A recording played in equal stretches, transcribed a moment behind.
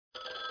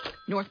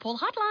North Pole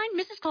Hotline,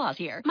 Mrs. Claus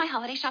here. My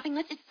holiday shopping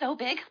list is so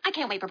big, I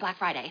can't wait for Black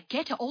Friday.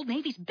 Get to Old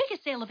Navy's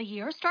biggest sale of the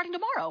year starting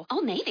tomorrow.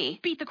 Old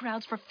Navy? Beat the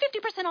crowds for 50%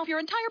 off your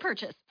entire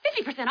purchase.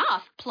 50%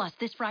 off? Plus,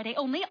 this Friday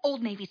only,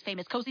 Old Navy's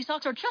famous cozy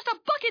socks are just $1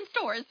 in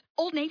stores.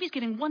 Old Navy's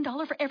giving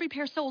 $1 for every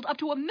pair sold up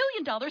to $1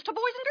 million to boys and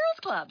girls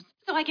clubs.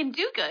 So I can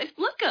do good,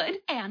 look good,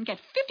 and get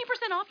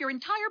 50% off your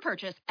entire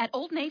purchase at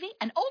Old Navy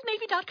and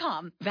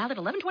OldNavy.com. Valid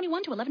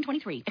 11/21 to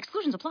 11/23.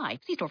 Exclusions apply.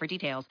 See store for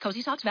details.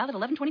 Cozy socks valid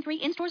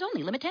 11/23 in stores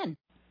only. Limit 10.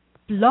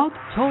 Blog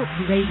Talk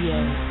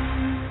Radio.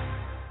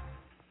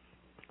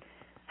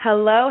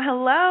 Hello,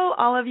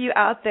 all of you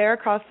out there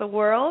across the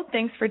world.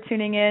 Thanks for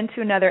tuning in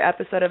to another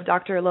episode of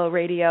Dr. Lowe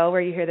Radio,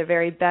 where you hear the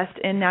very best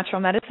in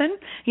natural medicine.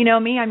 You know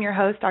me, I'm your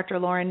host, Dr.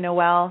 Lauren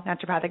Noel,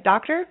 naturopathic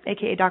doctor,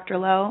 a.k.a. Dr.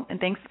 Lowe, and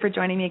thanks for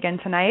joining me again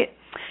tonight.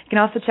 You can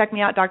also check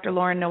me out,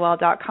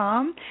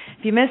 drlaurennoel.com.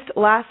 If you missed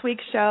last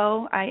week's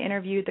show, I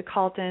interviewed the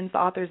Caltons, the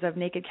authors of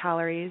Naked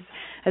Calories,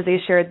 as they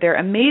shared their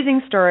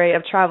amazing story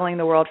of traveling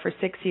the world for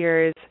 6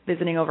 years,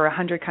 visiting over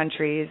 100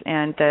 countries,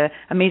 and the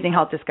amazing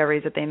health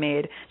discoveries that they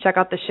made. Check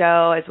out the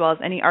show as well as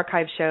any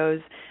archive shows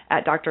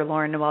at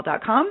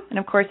drlaurennoel.com. And,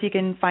 of course, you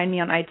can find me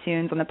on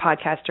iTunes on the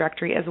podcast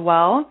directory as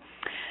well.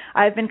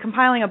 I've been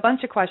compiling a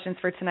bunch of questions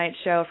for tonight's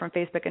show from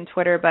Facebook and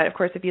Twitter, but, of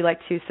course, if you'd like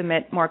to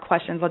submit more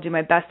questions, I'll do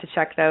my best to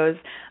check those.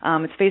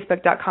 It's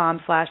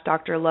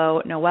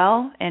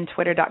facebook.com/drlownoel and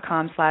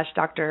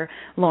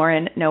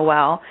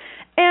twitter.com/drlaurennoel.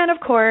 And, of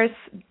course,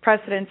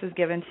 precedence is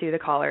given to the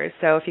callers.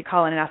 So if you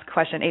call in and ask a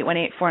question,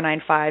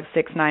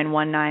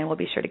 818-495-6919, we'll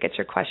be sure to get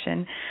your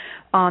question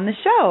on the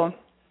show.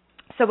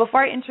 So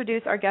before I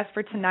introduce our guest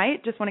for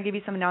tonight, just want to give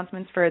you some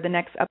announcements for the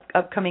next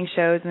upcoming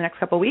shows in the next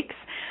couple of weeks.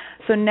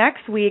 So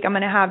next week, I'm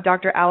going to have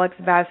Dr. Alex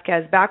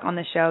Vasquez back on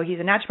the show. He's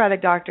a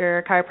naturopathic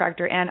doctor,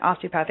 chiropractor, and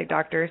osteopathic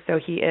doctor, so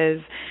he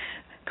is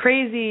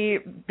crazy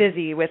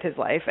busy with his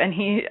life, and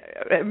he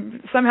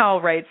somehow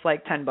writes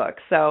like 10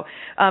 books. So,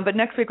 but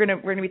next week we're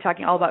going to be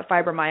talking all about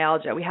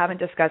fibromyalgia. We haven't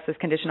discussed this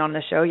condition on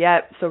the show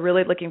yet, so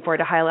really looking forward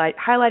to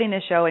highlighting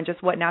this show and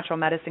just what natural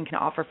medicine can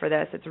offer for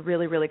this. It's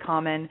really, really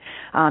common.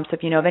 So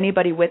if you know of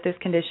anybody with this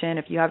condition,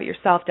 if you have it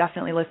yourself,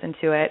 definitely listen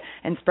to it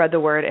and spread the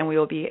word, and we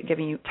will be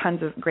giving you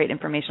tons of great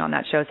information on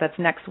that show. So that's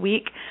next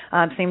week,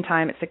 same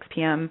time at 6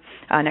 p.m.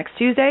 Next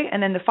Tuesday.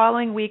 And then the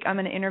following week, I'm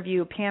going to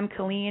interview Pam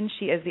Killeen.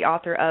 She is the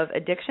author of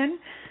Addiction,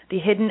 the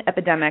Hidden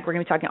Epidemic. We're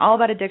going to be talking all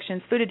about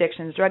addictions, food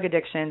addictions, drug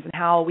addictions, and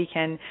how we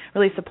can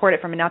really support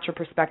it from a natural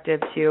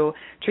perspective to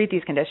treat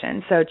these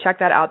conditions. So check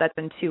that out. That's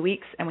in 2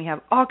 weeks, and we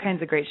have all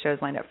kinds of great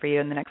shows lined up for you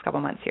in the next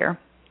couple months here.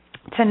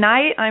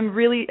 Tonight, I'm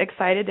really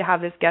excited to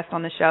have this guest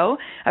on the show.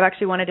 I've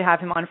actually wanted to have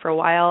him on for a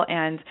while,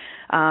 and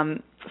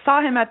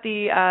saw him at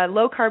the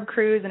low-carb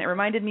cruise, and it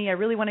reminded me I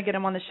really want to get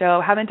him on the show.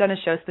 Haven't done a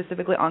show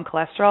specifically on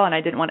cholesterol, and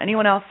I didn't want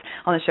anyone else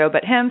on the show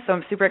but him, so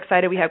I'm super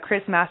excited. We have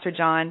Chris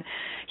Masterjohn.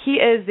 He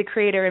is the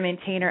creator and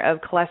maintainer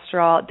of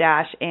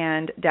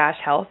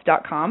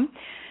cholesterol-and-health.com.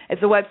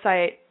 It's a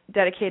website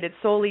dedicated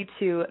solely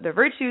to the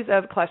virtues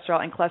of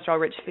cholesterol and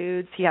cholesterol-rich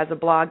foods. He has a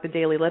blog, The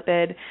Daily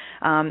Lipid.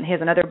 He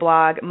has another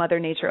blog, Mother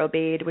Nature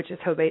Obeyed, which is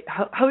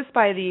hosted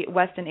by the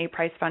Weston A.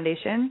 Price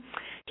Foundation.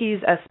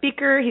 He's a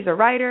speaker. He's a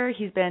writer.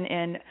 He's been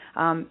in.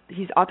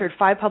 He's authored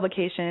 5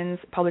 publications,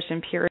 published in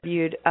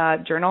peer-reviewed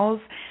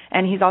journals,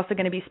 and he's also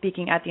going to be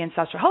speaking at the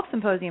Ancestral Health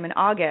Symposium in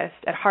August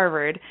at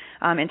Harvard,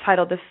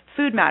 entitled "The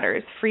Food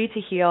Matters: Free to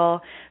Heal,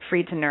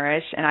 Free to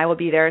Nourish." And I will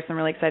be there, so I'm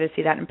really excited to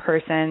see that in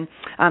person.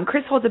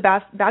 Chris holds a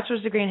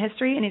bachelor's degree in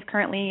history, and he's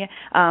currently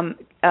a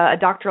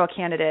doctoral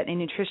candidate in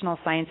nutritional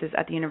sciences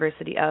at the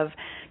University of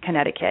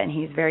Connecticut. And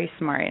he's very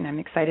smart, and I'm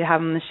excited to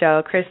have him on the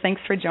show. Chris,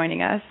 thanks for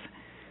joining us.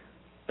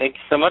 Thank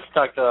you so much,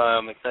 Dr.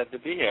 I'm excited to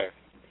be here.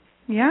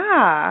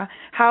 Yeah.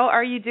 How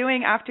are you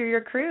doing after your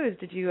cruise?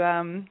 Did you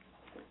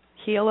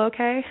heal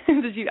okay?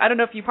 I don't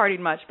know if you partied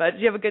much, but did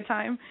you have a good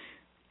time?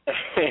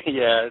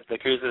 Yeah, the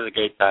cruise was a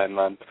great time.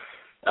 I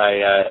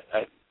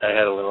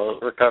had a little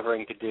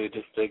recovering to do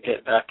just to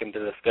get back into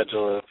the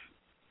schedule of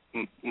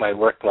my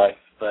work life,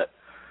 but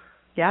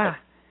yeah,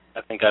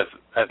 I think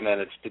I've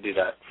managed to do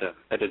that. So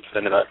I did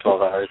spend about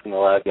 12 hours in the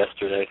lab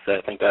yesterday, so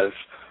I think I've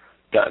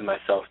gotten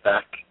myself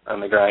back on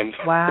the grind.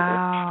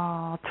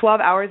 Wow. 12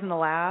 hours in the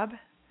lab?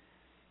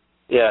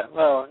 Yeah,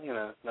 well,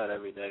 not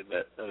every day,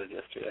 but that was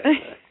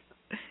yesterday.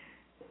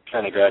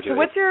 Trying to graduate. So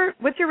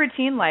what's your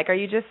routine like? Are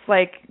you just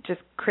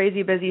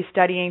crazy busy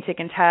studying,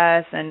 taking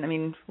tests,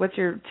 and what's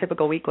your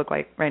typical week look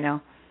like right now?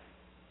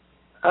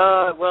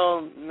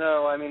 Well,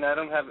 no, I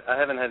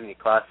haven't had any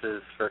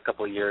classes for a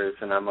couple of years,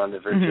 and I'm on the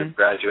verge of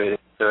graduating.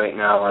 So right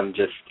now I'm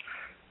just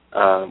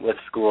with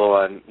school.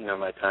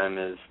 My time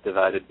is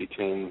divided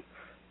between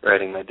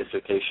writing my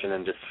dissertation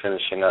and just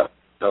finishing up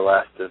the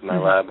last of my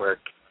lab work.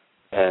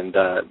 And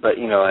but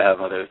I have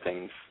other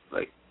things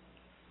like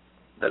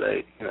that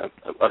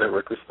other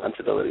work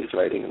responsibilities,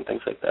 writing and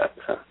things like that.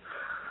 So.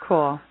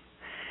 Cool.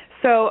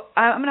 So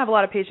I'm going to have a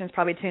lot of patients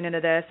probably tune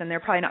into this, and they're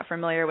probably not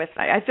familiar with,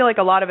 I feel like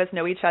a lot of us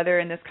know each other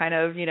in this kind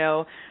of,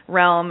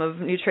 realm of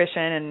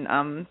nutrition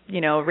and,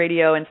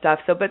 radio and stuff.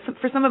 So, but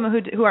for some of them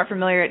who aren't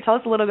familiar, tell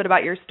us a little bit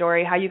about your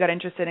story, how you got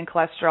interested in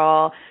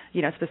cholesterol,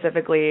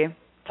 specifically.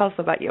 Tell us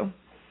about you.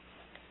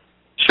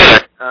 Sure.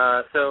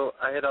 So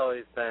I had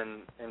always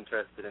been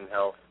interested in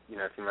health,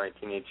 through my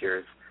teenage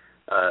years.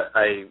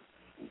 I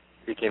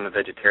became a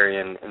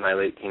vegetarian in my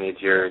late teenage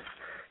years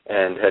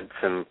and had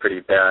some pretty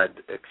bad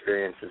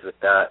experiences with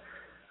that,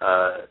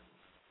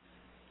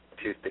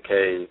 tooth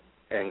decay,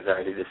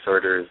 anxiety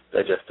disorders,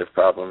 digestive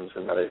problems,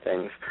 and other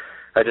things.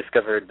 I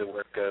discovered the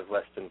work of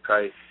Weston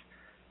Price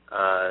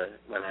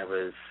when I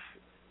was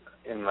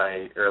in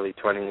my early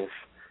 20s.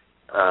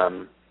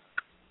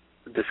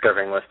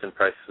 Discovering Weston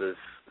Price was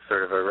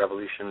sort of a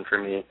revolution for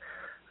me,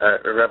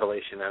 a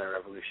revelation and a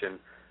revolution.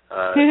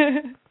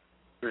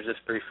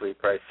 Just briefly,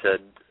 Price said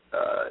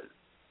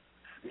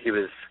he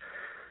was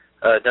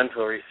a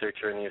dental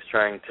researcher and he was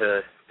trying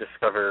to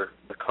discover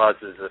the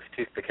causes of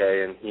tooth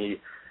decay, and he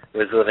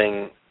was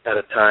living at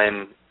a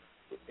time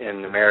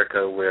in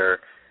America where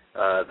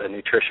the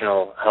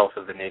nutritional health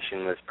of the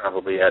nation was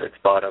probably at its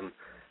bottom.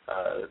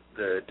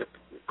 The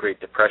Great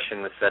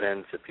Depression was set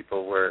in, so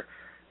people were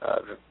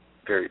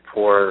very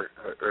poor,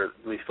 or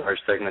at least large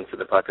segments of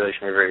the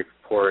population were very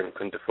poor and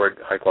couldn't afford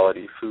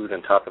high-quality food.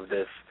 On top of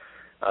this,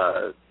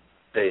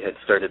 they had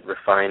started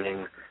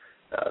refining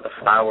the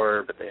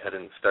flour, but they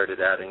hadn't started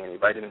adding any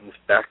vitamins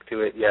back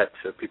to it yet,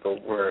 so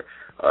people were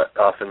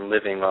often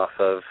living off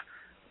of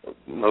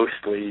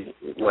mostly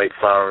white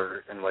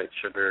flour and white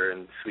sugar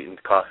and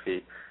sweetened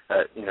coffee,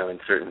 in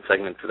certain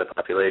segments of the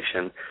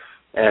population.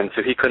 And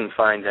so he couldn't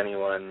find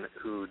anyone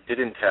who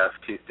didn't have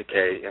tooth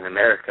decay in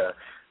America.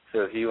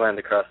 So he went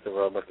across the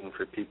world looking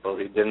for people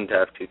who didn't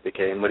have tooth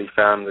decay, and what he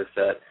found was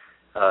that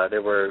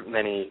there were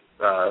many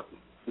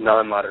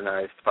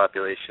non-modernized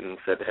populations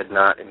that had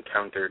not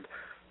encountered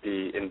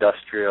the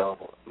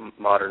industrial,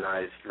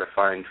 modernized,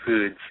 refined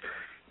foods,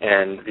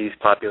 and these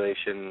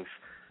populations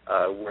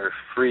were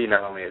free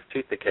not only of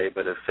tooth decay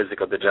but of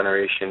physical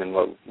degeneration and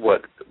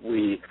what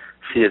we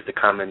see as the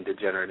common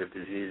degenerative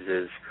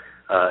diseases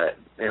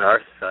in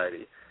our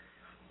society.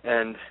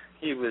 And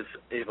he was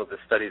able to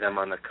study them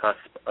on the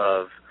cusp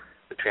of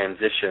the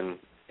transition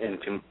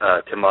into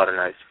to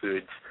modernized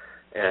foods,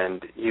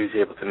 and he was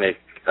able to make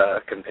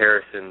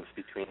comparisons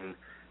between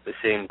the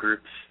same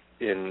groups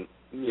in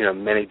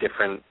many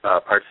different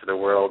parts of the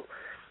world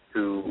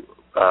who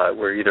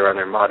were either on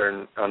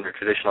their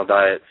traditional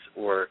diets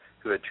or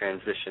who had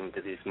transitioned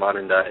to these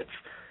modern diets,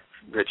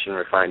 rich in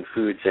refined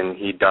foods, and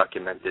he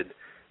documented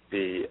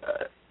the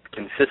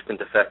consistent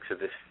effects of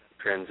this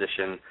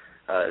transition,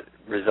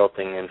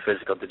 resulting in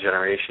physical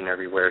degeneration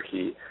everywhere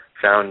he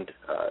found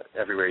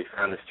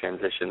this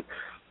transition.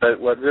 But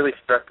what really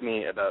struck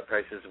me about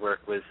Price's work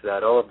was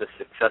that all of the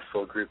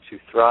successful groups who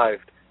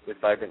thrived with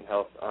vibrant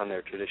health on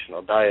their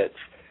traditional diets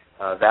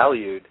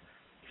valued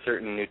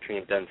certain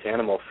nutrient-dense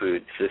animal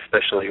foods,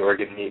 especially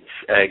organ meats,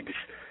 eggs,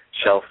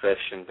 shellfish,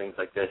 and things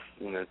like this.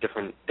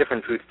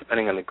 Different foods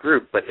depending on the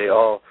group, but they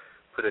all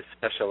put a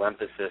special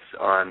emphasis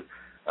on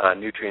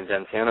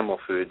nutrient-dense animal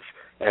foods.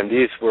 And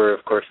these were,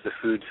 of course, the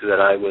foods that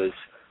I was,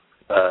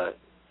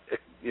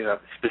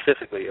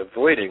 specifically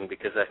avoiding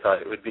because I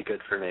thought it would be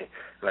good for me,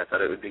 and I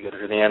thought it would be good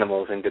for the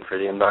animals and good for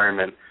the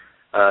environment.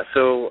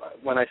 So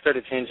when I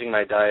started changing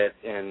my diet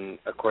in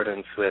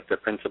accordance with the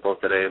principles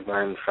that I had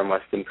learned from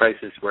Weston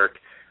Price's work,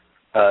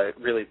 it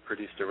really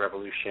produced a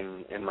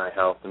revolution in my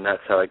health, and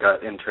that's how I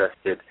got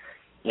interested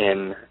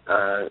in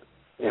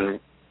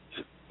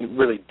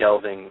really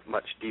delving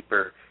much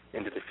deeper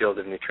into the field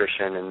of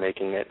nutrition and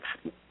making it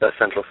a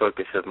central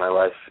focus of my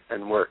life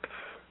and work.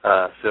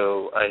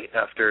 So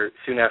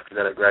soon after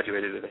that, I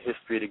graduated with a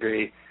history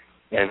degree,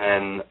 and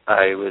then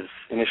I was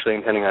initially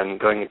intending on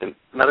going into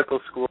medical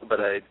school, but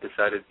I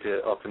decided to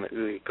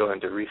ultimately go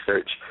into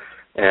research.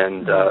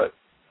 And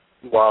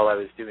while I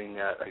was doing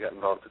that, I got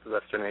involved with the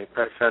Western A.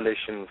 Price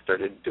Foundation,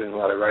 started doing a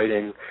lot of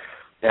writing,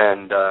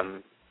 and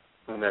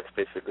that's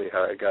basically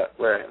how I got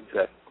where I am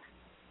today.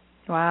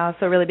 Wow,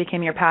 so it really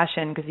became your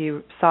passion because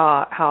you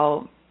saw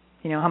how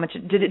much,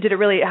 did it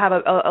really have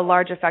a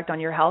large effect on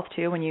your health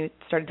too when you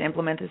started to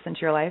implement this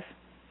into your life?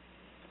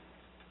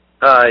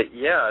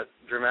 Yeah,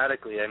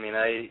 dramatically. I mean,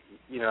 I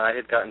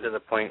had gotten to the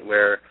point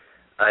where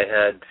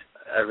I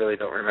really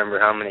don't remember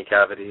how many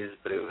cavities,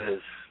 but it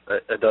was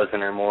a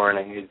dozen or more, and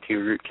I needed 2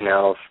 root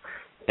canals,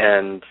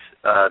 and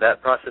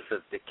that process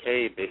of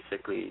decay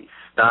basically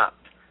stopped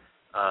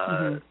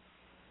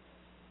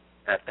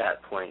at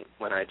that point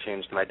when I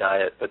changed my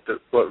diet. But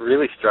what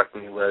really struck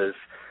me was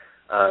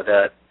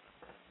that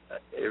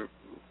it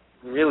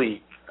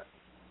really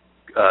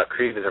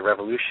created a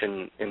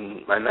revolution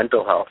in my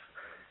mental health,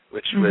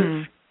 which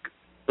was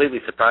completely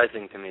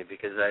surprising to me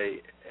because I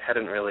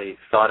hadn't really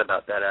thought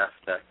about that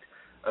aspect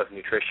of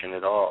nutrition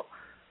at all.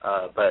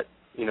 But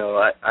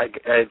I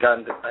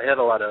had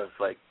a lot of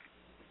like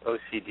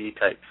OCD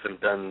type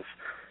symptoms.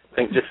 I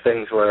think just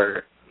things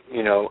where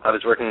I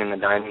was working in the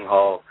dining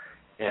hall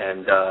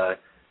and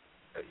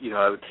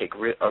I would take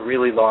a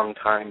really long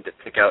time to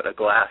pick out a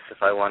glass if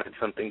I wanted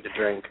something to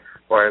drink,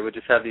 or I would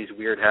just have these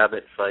weird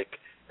habits, like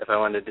if I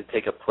wanted to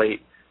take a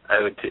plate,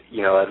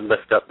 I'd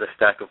lift up the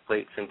stack of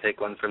plates and take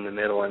one from the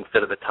middle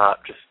instead of the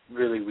top, just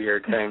really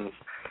weird things.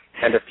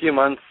 And a few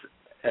months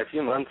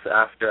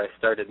after I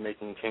started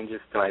making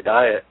changes to my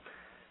diet,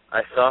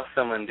 I saw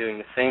someone doing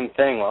the same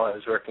thing while I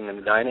was working in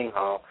the dining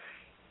hall,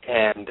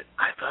 and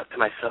I thought to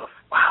myself,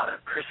 wow,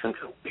 that person's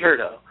a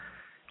weirdo.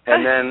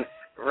 And then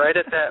right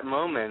at that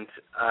moment,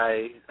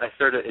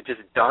 it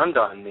just dawned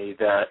on me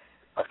that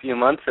a few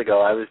months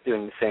ago I was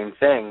doing the same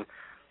thing,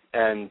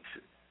 and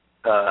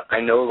I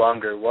no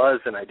longer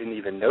was, and I didn't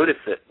even notice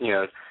it,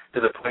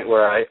 to the point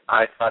where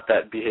I thought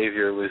that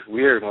behavior was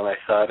weird when I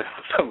saw it in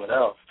someone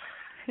else.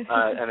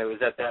 And it was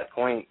at that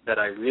point that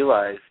I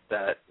realized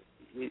that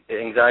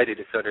anxiety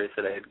disorders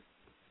that I had,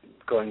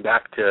 going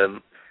back to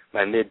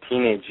my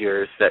mid-teenage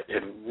years, that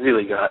it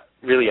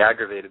really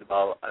aggravated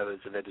while I was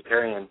a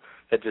vegetarian,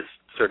 had just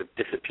sort of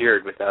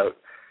disappeared without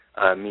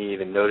me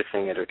even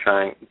noticing it or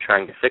trying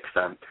to fix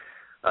them.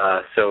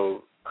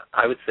 So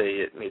I would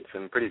say it made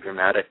some pretty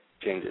dramatic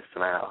changes to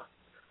my health.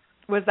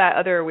 Was that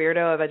other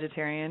weirdo a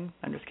vegetarian?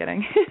 I'm just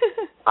kidding.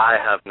 I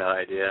have no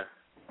idea.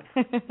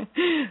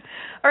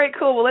 All right,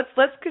 cool. Well,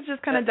 let's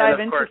just kind of dive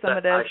into some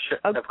of this.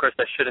 Of course,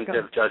 I shouldn't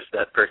have judged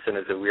that person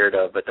as a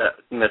weirdo, but that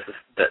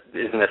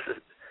is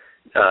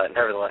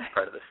nevertheless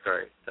part of the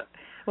story. So.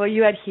 Well,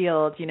 you had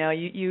healed.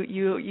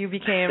 You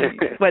became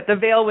the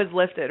veil was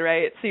lifted,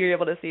 right? So you're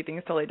able to see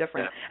things totally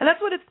different. Yeah.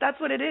 And that's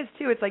what it is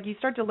too. It's like you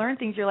start to learn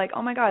things. You're like,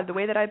 oh my God, the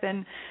way that I've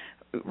been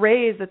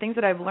raised, the things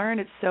that I've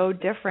learned, it's so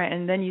different.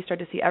 And then you start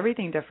to see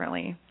everything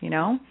differently.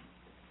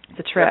 It's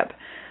a trip. Yeah.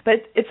 But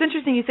it's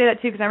interesting you say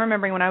that too, because I'm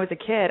remembering when I was a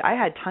kid, I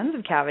had tons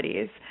of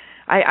cavities.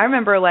 I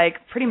remember like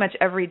pretty much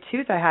every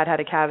tooth I had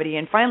a cavity,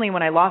 and finally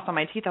when I lost all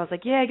my teeth, I was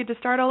like, yeah, I get to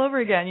start all over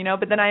again,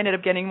 But then I ended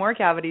up getting more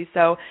cavities.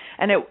 So,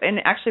 and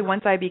actually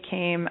once I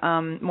became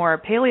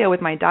more paleo with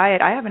my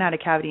diet, I haven't had a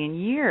cavity in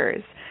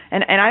years,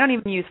 and I don't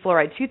even use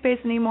fluoride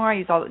toothpaste anymore. I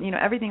use all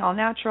everything all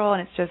natural,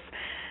 and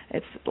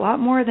it's a lot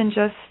more than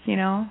just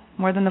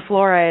more than the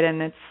fluoride,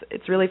 and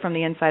it's really from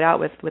the inside out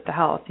with the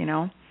health,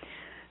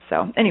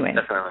 So anyway,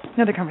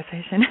 another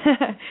conversation.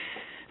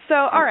 So,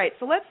 all right,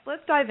 so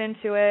let's dive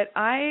into it.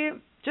 I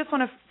just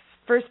want to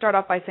first start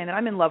off by saying that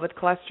I'm in love with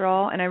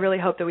cholesterol, and I really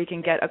hope that we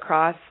can get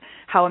across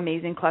how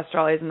amazing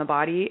cholesterol is in the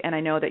body, and I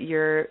know that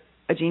you're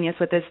a genius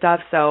with this stuff.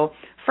 So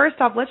first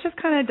off, let's just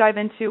kind of dive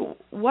into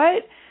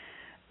what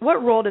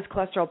role does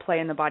cholesterol play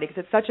in the body,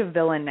 because it's such a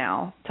villain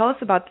now. Tell us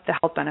about the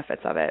health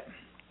benefits of it.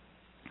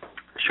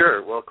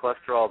 Sure. Well,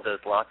 cholesterol does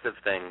lots of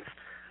things,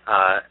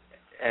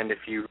 and if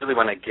you really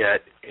want to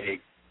get a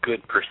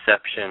good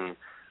perception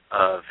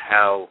of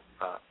how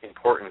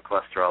important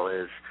cholesterol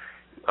is,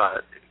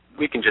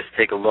 we can just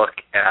take a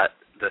look at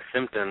the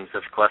symptoms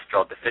of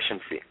cholesterol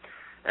deficiency.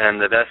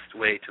 And the best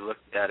way to look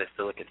at it is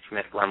to look at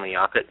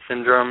Smith-Lemli-Opitz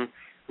syndrome,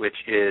 which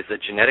is a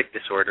genetic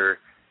disorder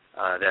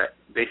that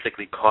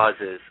basically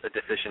causes a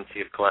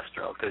deficiency of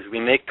cholesterol. Because we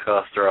make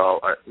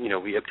cholesterol,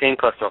 we obtain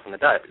cholesterol from the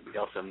diet, but we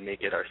also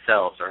make it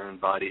ourselves. Our own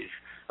bodies,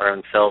 our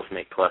own cells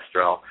make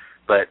cholesterol.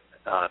 But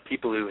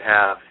people who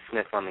have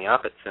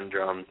Smith-Lemli-Opitz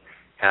syndrome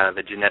have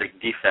a genetic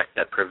defect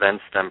that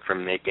prevents them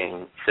from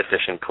making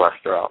sufficient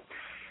cholesterol.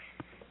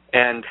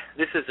 And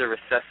this is a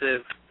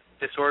recessive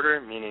disorder,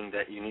 meaning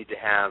that you need to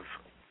have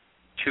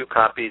 2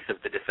 copies of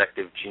the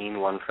defective gene,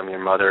 one from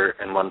your mother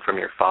and one from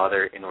your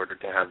father, in order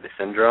to have the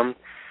syndrome.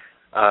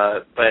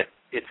 But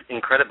it's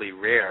incredibly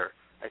rare.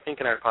 I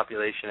think in our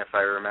population, if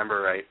I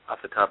remember right off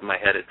the top of my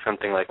head, it's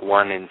something like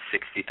 1 in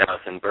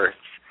 60,000 births.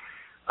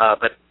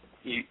 But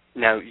you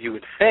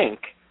would think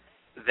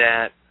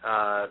that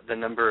the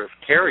number of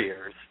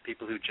carriers,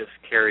 people who just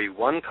carry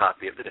 1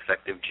 copy of the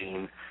defective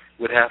gene,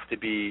 would have to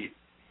be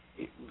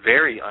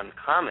very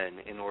uncommon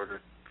in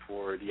order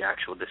for the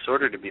actual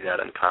disorder to be that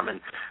uncommon.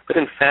 But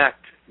in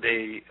fact,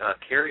 the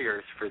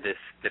carriers for this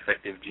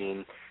defective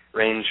gene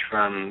range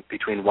from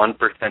between 1%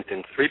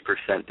 and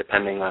 3%,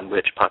 depending on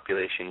which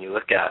population you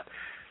look at.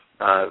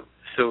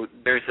 So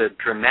there's a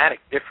dramatic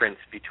difference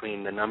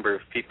between the number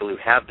of people who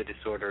have the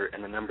disorder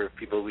and the number of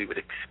people we would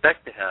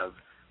expect to have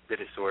the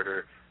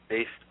disorder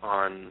based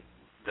on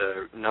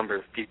the number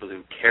of people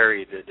who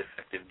carry the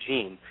defective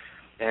gene.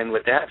 And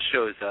what that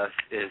shows us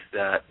is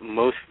that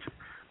most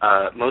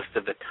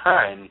of the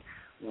time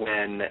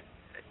when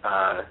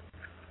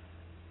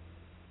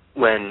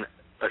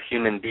a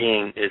human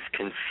being is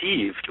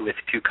conceived with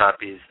 2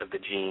 copies of the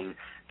gene,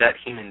 that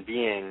human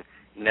being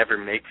never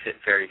makes it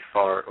very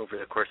far over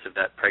the course of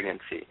that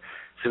pregnancy.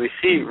 So we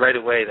see right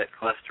away that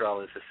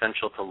cholesterol is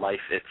essential to life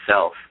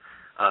itself.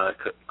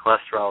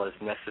 Cholesterol is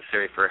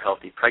necessary for a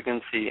healthy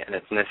pregnancy, and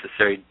it's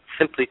necessary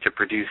simply to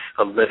produce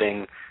a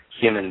living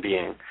human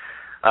being.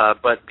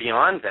 But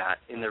beyond that,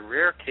 in the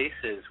rare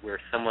cases where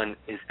someone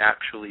is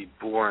actually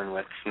born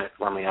with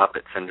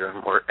Smith-Lemli-Opitz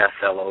syndrome, or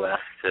SLOS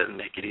to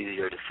make it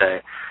easier to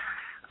say,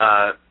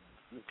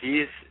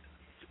 these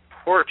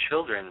poor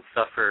children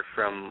suffer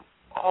from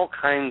all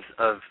kinds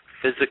of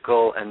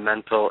physical and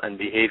mental and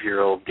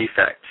behavioral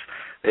defects.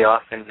 They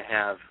often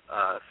have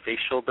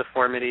facial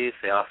deformities.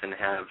 They often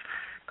have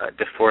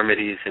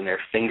deformities in their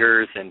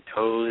fingers and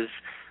toes,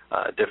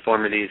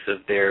 deformities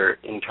of their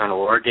internal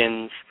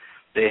organs.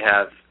 They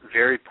have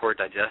very poor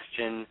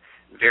digestion,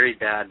 very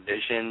bad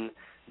vision.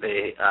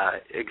 They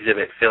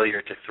exhibit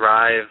failure to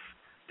thrive,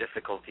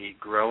 difficulty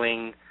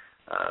growing,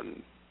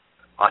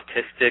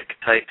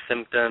 autistic-type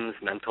symptoms,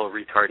 mental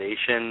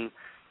retardation,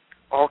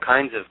 all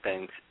kinds of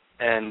things,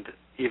 and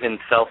even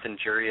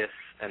self-injurious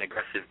and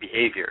aggressive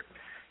behavior,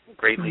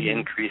 greatly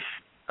increased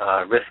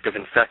risk of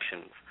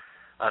infections.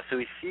 So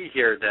we see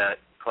here that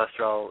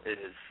cholesterol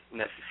is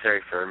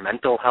necessary for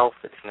mental health,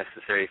 it's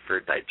necessary for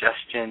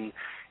digestion,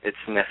 it's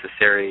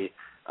necessary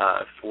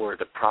for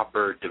the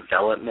proper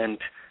development,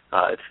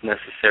 it's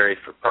necessary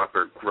for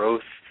proper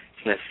growth,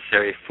 it's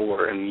necessary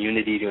for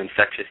immunity to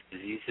infectious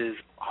diseases,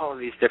 all of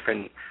these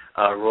different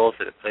roles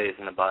that it plays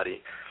in the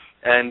body.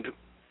 And,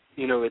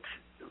 you know,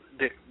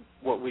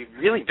 what we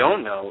really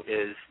don't know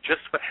is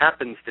just what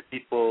happens to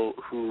people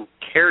who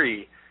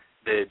carry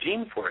the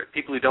gene for it,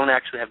 people who don't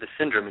actually have the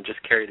syndrome and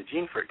just carry the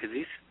gene for it, because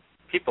these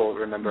people,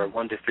 remember, are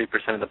 1 to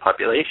 3% of the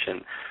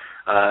population.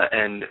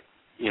 And,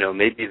 you know,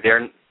 maybe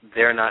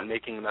they're not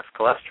making enough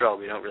cholesterol,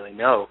 we don't really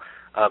know,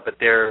 but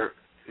there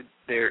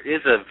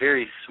is a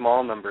very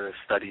small number of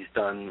studies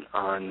done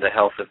on the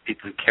health of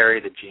people who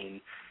carry the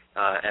gene,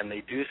 and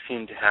they do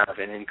seem to have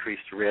an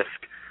increased risk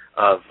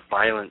of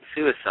violent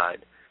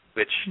suicide,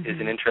 which is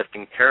an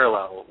interesting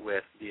parallel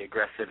with the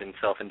aggressive and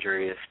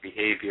self-injurious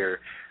behavior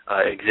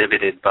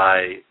exhibited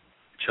by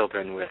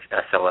children with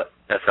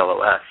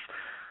SLOS.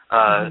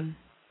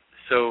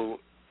 So,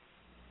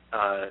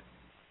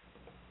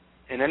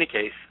 in any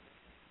case,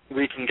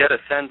 we can get a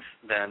sense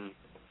then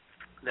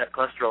that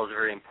cholesterol is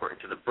very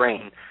important to the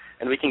brain,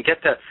 and we can get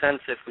that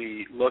sense if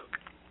we look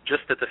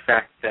just at the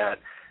fact that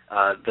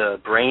the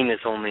brain is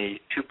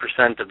only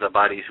 2% of the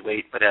body's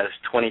weight, but has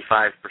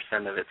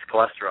 25% of its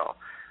cholesterol.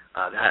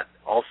 That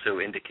also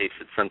indicates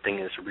that something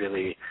is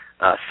really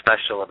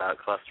special about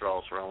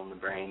cholesterol's role in the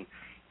brain.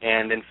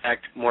 And in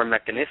fact, more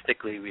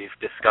mechanistically, we've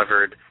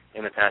discovered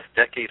in the past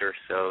decade or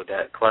so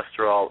that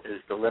cholesterol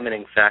is the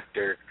limiting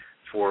factor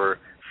for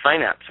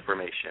synapse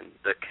formation,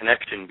 the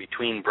connection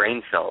between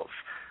brain cells,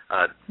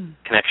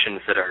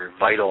 connections that are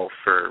vital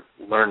for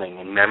learning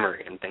and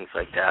memory and things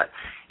like that.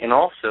 And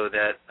also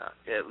that,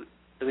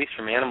 at least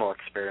from animal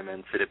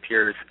experiments, it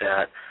appears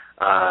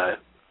that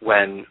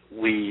when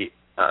we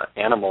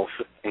animals,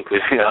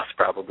 including us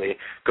probably,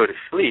 go to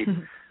sleep,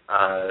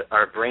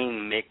 our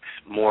brain makes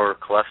more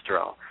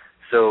cholesterol.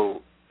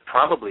 So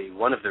probably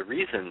one of the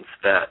reasons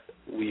that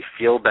we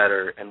feel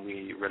better and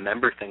we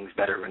remember things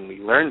better and we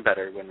learn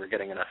better when we're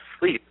getting enough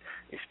sleep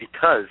is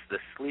because the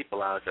sleep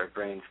allows our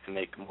brains to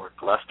make more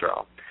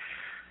cholesterol.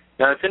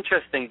 Now, it's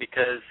interesting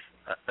because,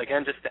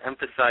 again, just to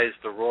emphasize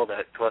the role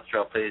that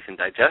cholesterol plays in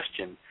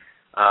digestion,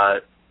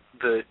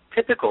 the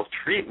typical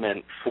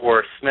treatment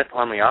for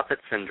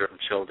Smith-Lemli-Opitz syndrome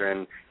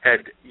children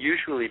had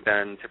usually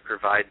been to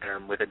provide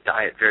them with a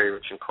diet very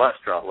rich in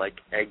cholesterol, like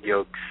egg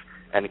yolks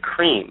and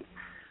cream.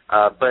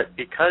 But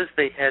because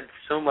they had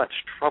so much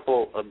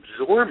trouble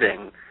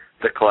absorbing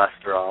the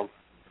cholesterol,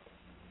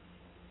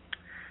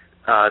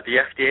 the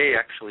FDA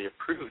actually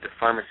approved a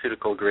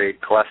pharmaceutical-grade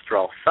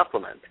cholesterol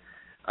supplement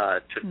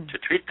to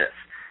treat this.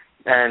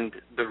 And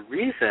the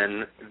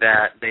reason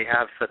that they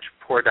have such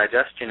poor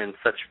digestion and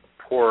such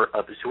poor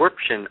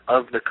absorption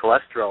of the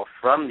cholesterol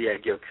from the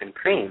egg yolks and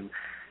cream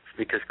is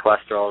because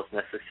cholesterol is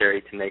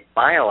necessary to make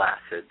bile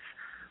acids,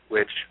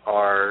 which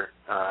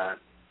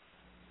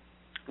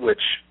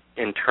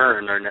in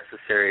turn are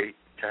necessary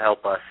to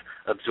help us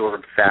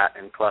absorb fat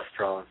and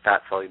cholesterol and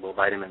fat-soluble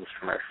vitamins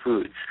from our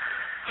foods.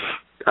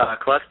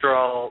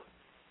 Cholesterol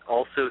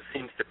also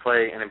seems to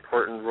play an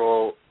important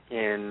role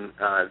in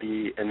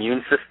the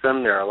immune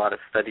system. There are a lot of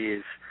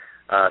studies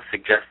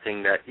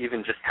suggesting that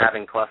even just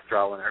having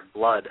cholesterol in our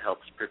blood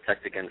helps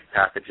protect against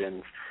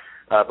pathogens.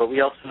 But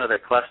we also know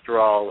that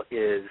cholesterol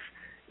is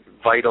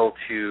vital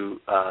to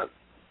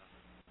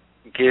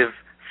give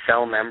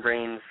cell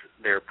membranes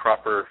their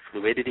proper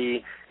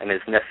fluidity and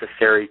is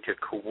necessary to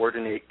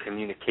coordinate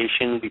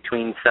communication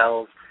between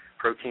cells.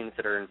 Proteins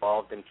that are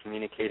involved in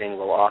communicating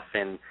are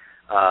often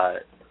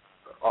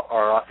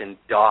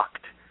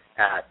docked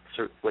at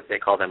what they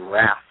call them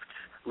rafts,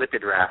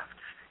 lipid rafts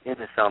in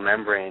the cell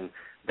membrane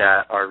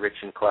that are rich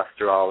in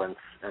cholesterol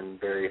and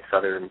various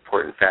other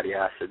important fatty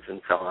acids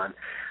and so on.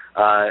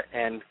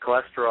 And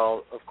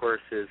cholesterol, of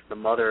course, is the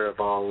mother of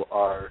all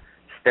our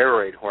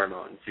steroid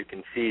hormones. You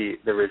can see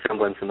the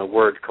resemblance in the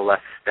word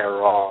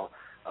cholesterol,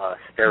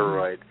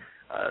 steroid.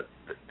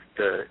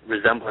 The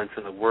resemblance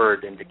in the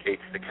word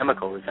indicates the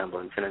chemical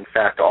resemblance. And in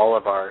fact, all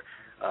of our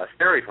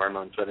steroid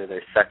hormones, whether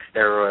they're sex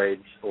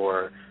steroids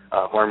or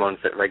hormones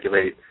that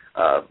regulate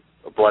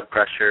blood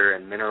pressure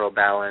and mineral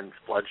balance,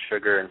 blood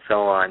sugar, and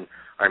so on,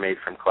 are made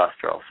from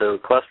cholesterol. So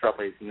cholesterol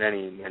plays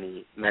many,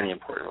 many, many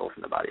important roles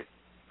in the body.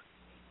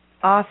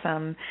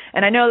 Awesome.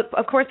 And I know,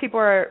 of course, people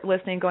are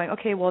listening going,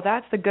 okay, well,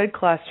 that's the good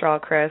cholesterol,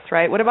 Chris,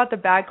 right? What about the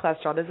bad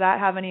cholesterol? Does that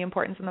have any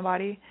importance in the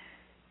body?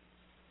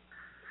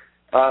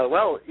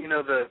 Well,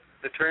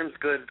 the terms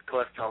good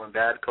cholesterol and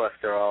bad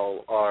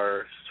cholesterol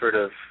are sort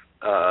of,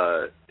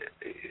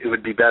 it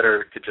would be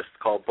better to just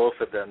call both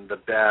of them the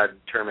bad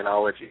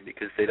terminology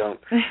because they don't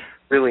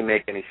really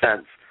make any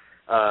sense.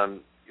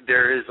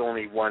 There is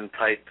only one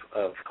type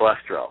of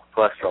cholesterol.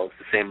 Cholesterol is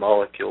the same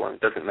molecule, and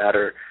it doesn't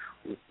matter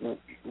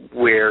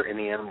where in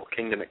the animal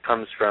kingdom it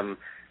comes from.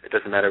 It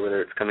doesn't matter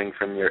whether it's coming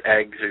from your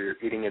eggs or you're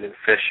eating it in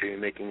fish or you're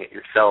making it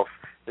yourself.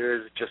 There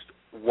is just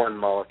one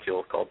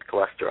molecule called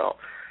cholesterol.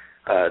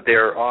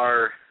 There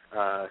are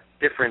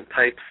different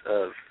types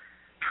of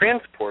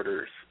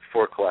transporters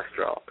for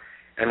cholesterol.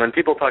 And when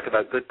people talk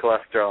about good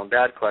cholesterol and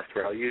bad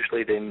cholesterol,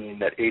 usually they mean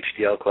that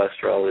HDL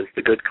cholesterol is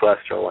the good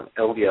cholesterol and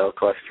LDL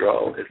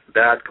cholesterol is the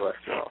bad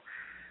cholesterol.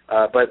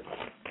 But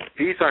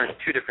these aren't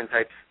two different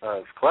types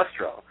of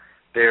cholesterol.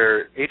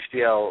 They're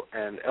HDL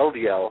and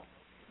LDL.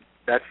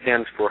 That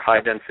stands for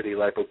high-density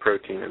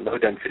lipoprotein and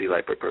low-density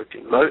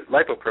lipoprotein.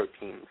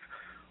 Lipoproteins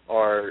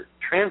are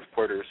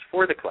transporters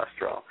for the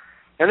cholesterol.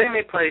 And they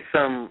may play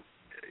some,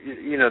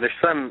 there's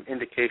some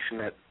indication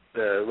that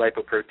the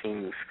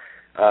lipoproteins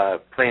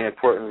play an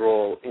important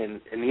role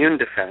in immune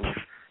defense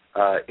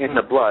in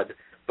the blood,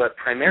 but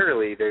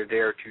primarily they're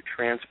there to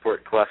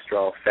transport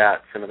cholesterol,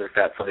 fats, and other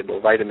fat-soluble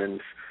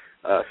vitamins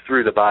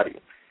through the body.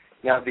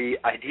 Now, the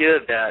idea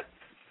that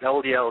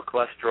LDL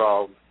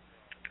cholesterol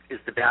is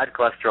the bad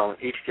cholesterol and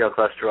HDL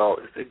cholesterol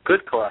is the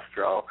good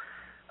cholesterol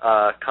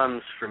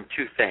comes from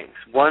two things.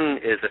 One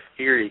is a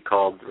theory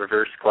called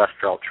reverse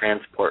cholesterol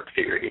transport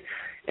theory,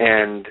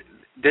 and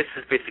this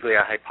is basically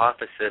a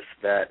hypothesis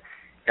that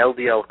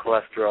LDL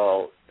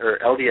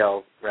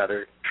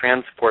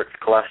transports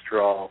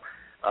cholesterol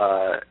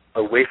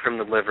away from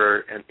the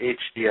liver, and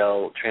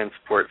HDL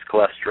transports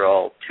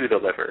cholesterol to the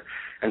liver.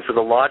 And so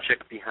the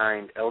logic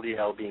behind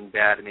LDL being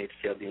bad and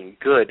HDL being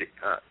good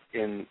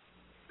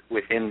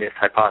within this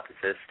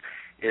hypothesis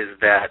is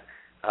that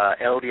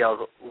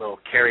LDL will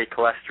carry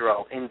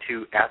cholesterol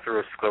into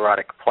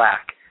atherosclerotic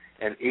plaque,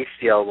 and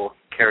HDL will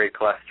carry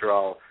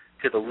cholesterol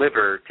to the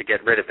liver to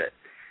get rid of it.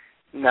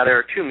 Now, there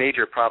are two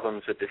major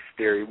problems with this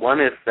theory. One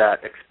is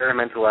that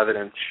experimental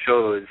evidence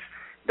shows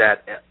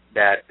that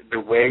the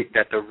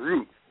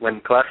route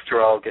when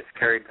cholesterol gets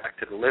carried back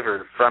to the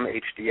liver from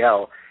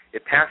HDL,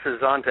 it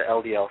passes on to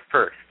LDL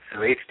first. So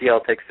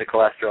HDL takes the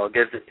cholesterol,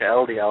 gives it to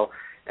LDL,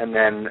 and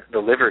then the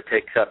liver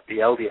takes up the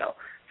LDL.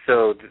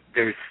 So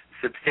there's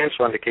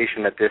substantial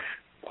indication that this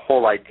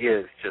whole idea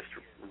is just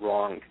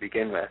wrong to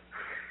begin with.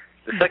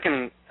 The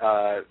second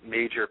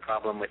major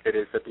problem with it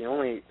is that the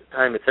only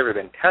time it's ever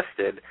been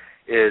tested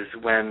is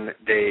when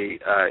they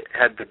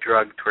had the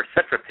drug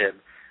torcetrapib,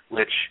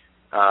 which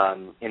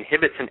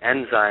inhibits an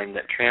enzyme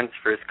that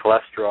transfers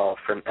cholesterol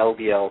from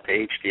LDL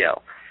to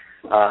HDL.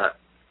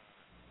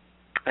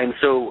 And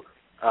so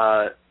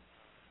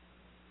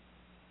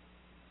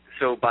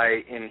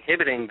by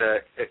inhibiting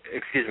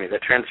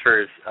that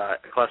transfers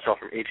cholesterol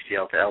from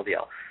HDL to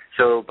LDL.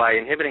 So by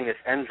inhibiting this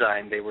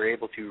enzyme, they were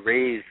able to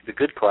raise the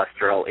good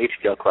cholesterol,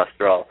 HDL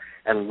cholesterol,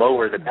 and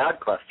lower the bad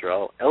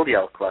cholesterol,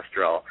 LDL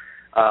cholesterol.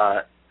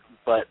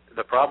 But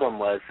the problem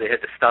was they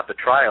had to stop the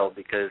trial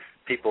because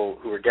people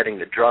who were getting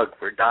the drug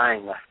were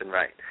dying left and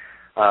right.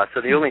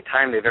 So the only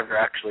time they've ever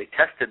actually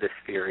tested this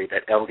theory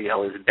that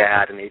LDL is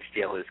bad and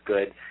HDL is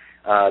good,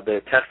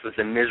 the test was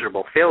a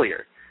miserable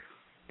failure.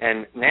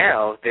 And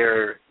now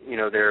they're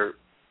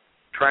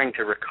trying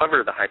to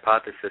recover the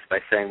hypothesis by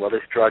saying, well,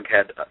 this drug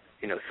had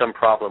some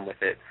problem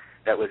with it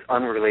that was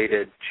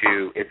unrelated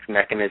to its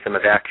mechanism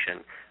of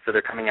action. So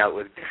they're coming out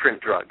with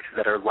different drugs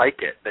that are like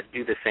it, that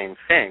do the same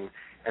thing,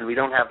 and we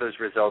don't have those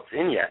results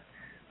in yet.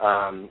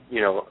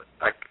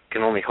 I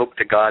can only hope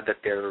to God that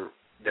they're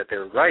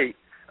right,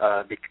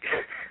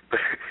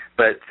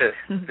 but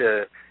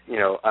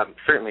I'm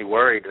certainly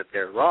worried that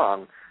they're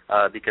wrong.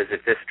 Because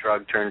if this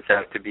drug turns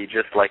out to be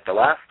just like the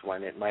last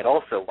one, it might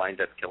also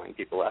wind up killing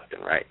people left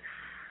and right.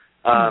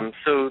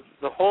 So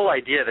the whole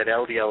idea that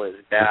LDL is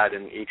bad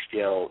and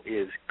HDL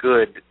is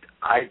good,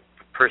 I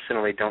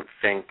personally don't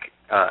think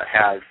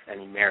has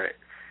any merit.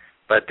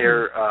 But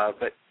it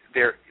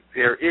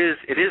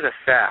is a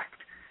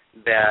fact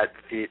that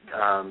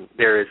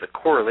there is a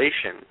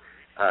correlation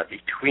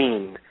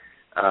between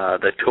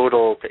the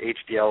total to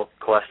HDL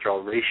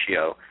cholesterol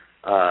ratio,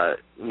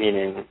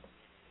 meaning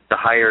the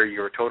higher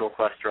your total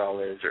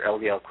cholesterol is, or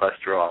LDL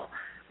cholesterol,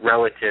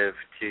 relative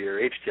to your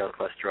HDL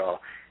cholesterol,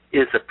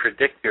 is a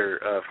predictor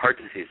of heart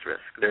disease risk.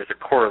 There's a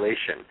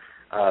correlation,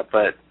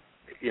 but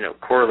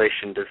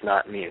correlation does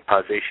not mean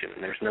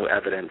causation. There's no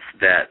evidence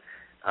that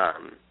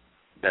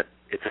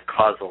it's a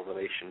causal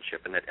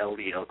relationship and that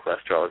LDL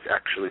cholesterol is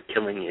actually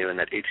killing you and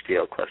that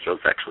HDL cholesterol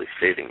is actually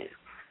saving you.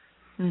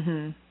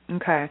 Mhm.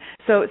 Okay.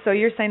 So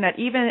you're saying that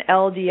even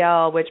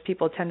LDL, which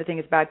people tend to think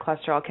is bad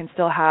cholesterol, can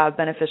still have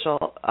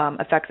beneficial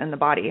effects in the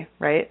body,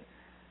 right?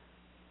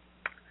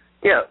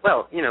 Yeah,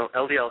 well,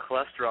 LDL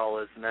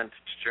cholesterol is meant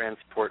to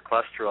transport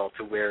cholesterol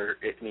to where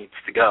it needs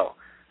to go.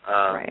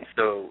 Right.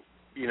 So,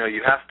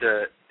 you have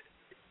to,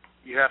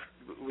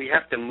 we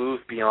have to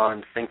move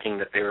beyond thinking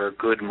that there are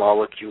good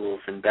molecules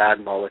and bad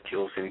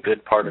molecules and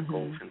good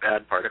particles and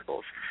bad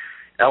particles.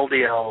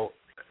 LDL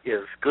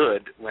is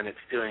good when it's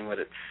doing what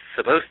it's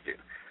supposed to.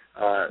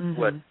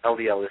 What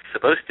LDL is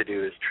supposed to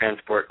do is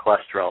transport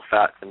cholesterol,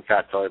 fats, and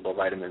fat-soluble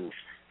vitamins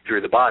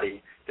through the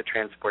body to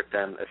transport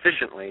them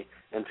efficiently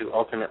and to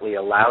ultimately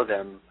allow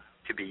them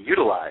to be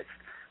utilized.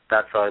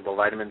 Fat-soluble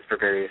vitamins for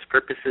various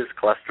purposes,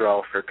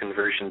 cholesterol for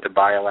conversion to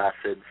bile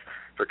acids,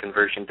 for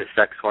conversion to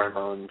sex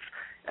hormones,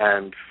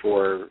 and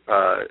for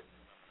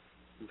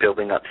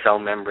building up cell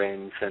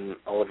membranes and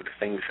all of the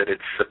things that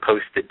it's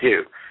supposed to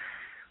do.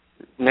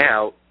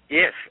 Now,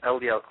 if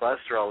LDL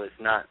cholesterol is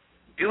not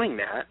doing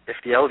that, if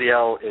the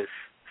LDL is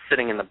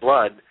sitting in the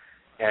blood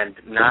and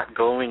not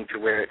going to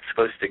where it's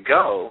supposed to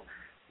go,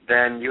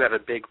 then you have a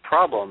big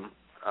problem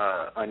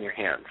on your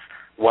hands.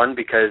 One,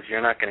 because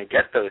you're not going to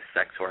get those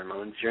sex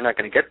hormones. You're not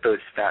going to get those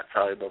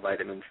fat-soluble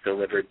vitamins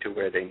delivered to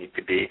where they need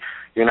to be.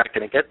 You're not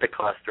going to get the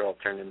cholesterol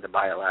turned into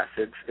bile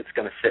acids. It's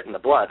going to sit in the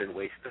blood and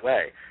waste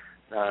away.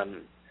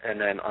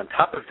 And then on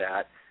top of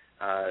that,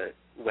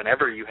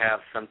 whenever you have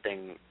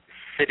something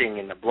sitting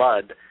in the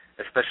blood,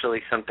 especially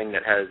something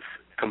that has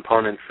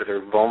components that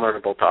are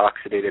vulnerable to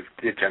oxidative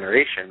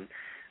degeneration,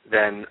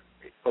 then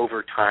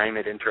over time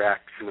it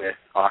interacts with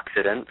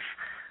oxidants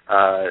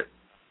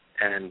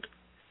and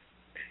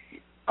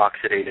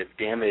oxidative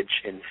damage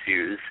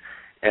ensues,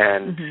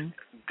 and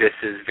this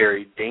is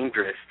very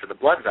dangerous to the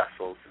blood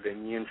vessels. The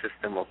immune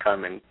system will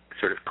come and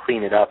sort of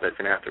clean it up as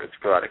an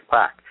atherosclerotic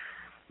plaque.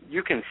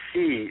 You can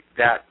see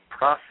that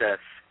process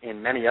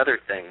in many other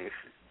things,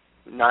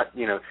 not,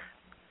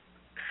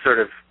 sort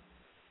of,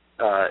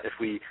 if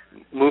we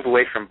move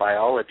away from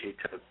biology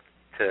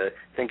to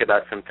think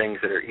about some things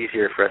that are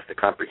easier for us to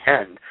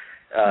comprehend,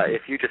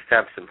 if you just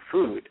have some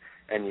food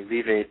and you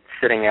leave it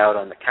sitting out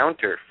on the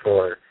counter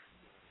for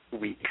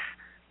weeks,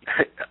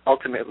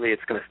 ultimately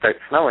it's going to start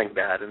smelling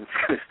bad and it's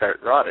going to start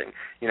rotting.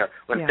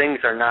 When things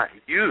are not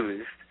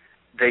used,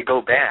 they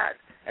go bad,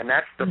 and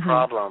that's the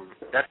problem.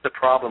 That's the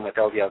problem with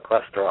LDL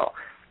cholesterol.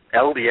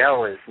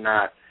 LDL is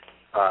not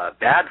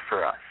bad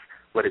for us.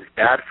 What is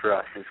bad for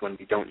us is when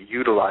we don't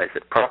utilize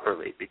it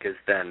properly, because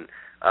then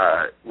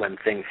when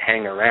things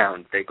hang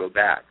around, they go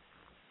bad.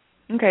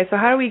 Okay, so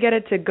how do we get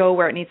it to go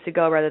where it needs to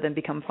go rather than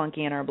become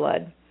funky in our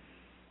blood?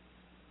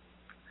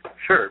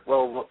 Sure.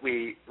 Well, what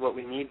we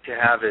need to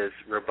have is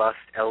robust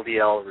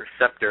LDL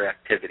receptor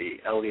activity.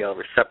 LDL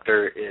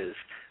receptor is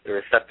the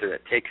receptor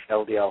that takes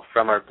LDL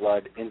from our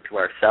blood into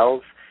our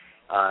cells,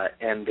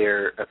 and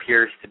there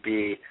appears to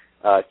be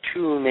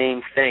two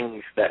main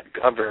things that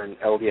govern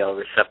LDL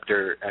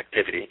receptor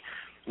activity.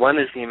 One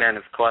is the amount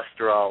of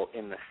cholesterol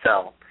in the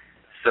cell.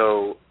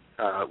 So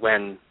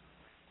when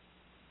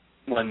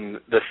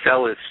the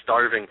cell is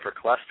starving for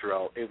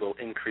cholesterol, it will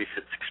increase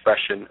its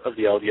expression of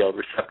the LDL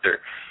receptor,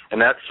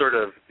 and that's sort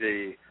of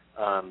the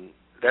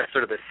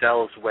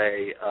cell's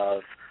way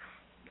of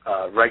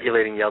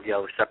regulating the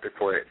LDL receptor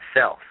for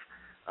itself.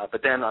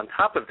 But then on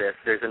top of this,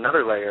 there's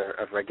another layer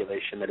of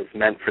regulation that is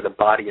meant for the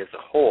body as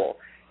a whole,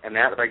 and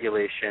that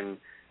regulation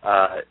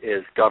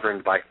is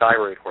governed by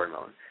thyroid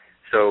hormone.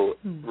 So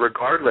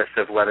regardless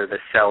of whether the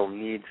cell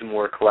needs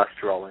more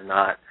cholesterol or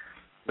not,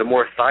 the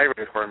more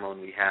thyroid hormone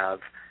we have,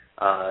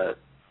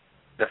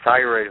 the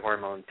thyroid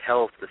hormone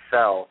tells the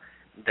cell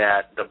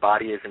that the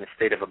body is in a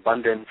state of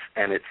abundance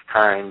and it's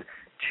time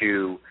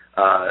to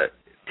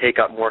take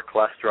up more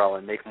cholesterol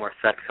and make more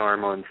sex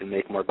hormones and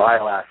make more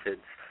bile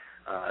acids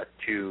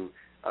to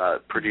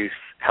produce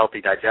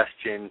healthy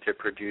digestion, to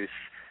produce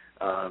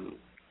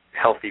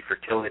healthy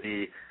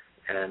fertility,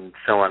 and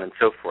so on and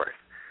so forth.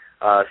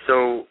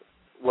 So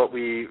what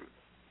we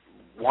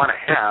want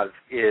to have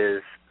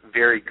is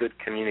very good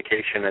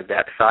communication of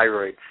that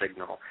thyroid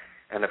signal.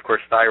 And, of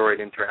course, thyroid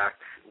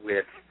interacts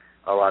with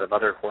a lot of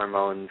other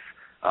hormones.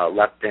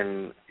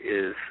 Leptin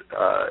is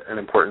an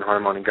important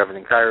hormone in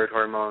governing thyroid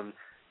hormone.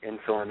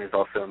 Insulin is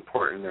also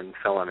important, and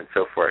so on and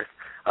so forth.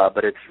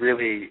 But it's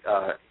really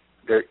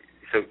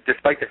so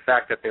despite the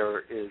fact that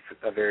there is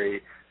a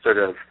very sort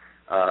of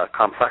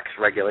complex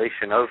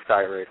regulation of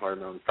thyroid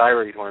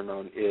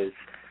hormone is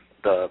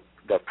the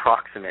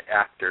proximate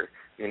actor,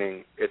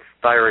 meaning it's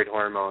thyroid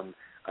hormone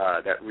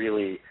that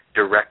really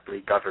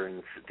directly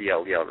governs the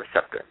LDL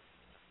receptor.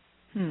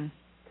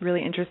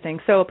 Really interesting.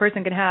 So a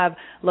person can have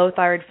low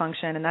thyroid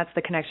function, and that's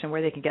the connection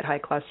where they can get high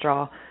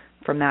cholesterol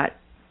from that,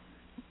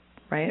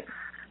 right?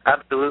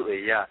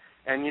 Absolutely, yeah.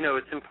 And,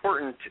 it's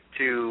important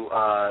to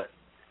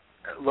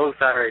low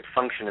thyroid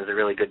function is a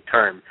really good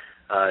term.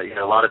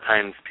 A lot of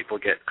times people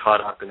get caught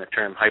up in the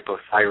term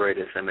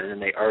hypothyroidism, and then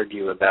they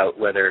argue about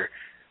whether,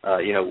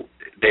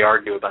 they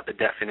argue about the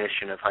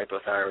definition of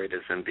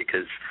hypothyroidism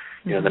because,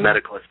 the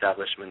medical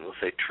establishment will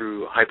say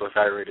true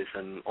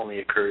hypothyroidism only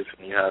occurs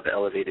when you have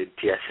elevated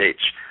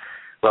TSH.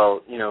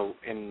 Well,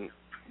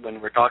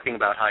 when we're talking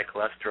about high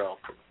cholesterol,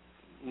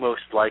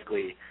 most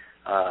likely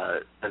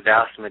the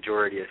vast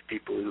majority of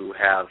people who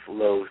have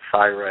low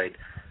thyroid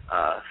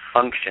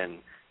function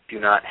do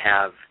not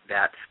have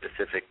that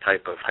specific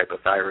type of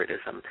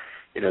hypothyroidism.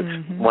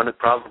 It's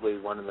probably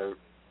one of the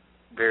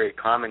very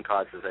common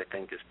causes, I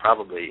think, is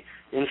probably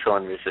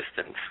insulin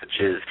resistance, which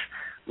is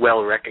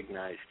well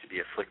recognized to be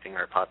afflicting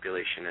our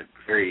population at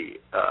very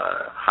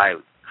high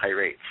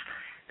rates.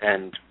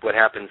 And what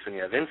happens when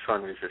you have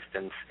insulin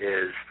resistance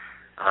is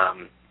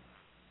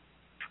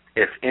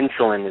if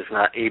insulin is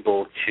not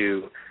able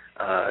to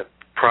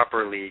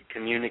properly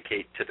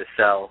communicate to the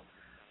cell,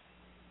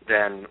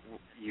 then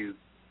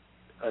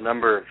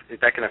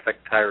that can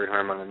affect thyroid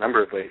hormone in a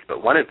number of ways,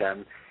 but one of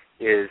them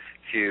is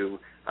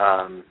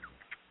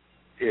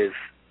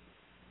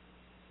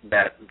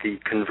that the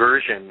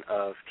conversion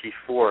of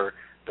T4,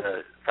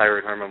 the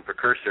thyroid hormone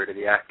precursor, to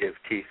the active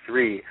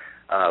T3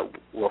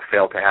 will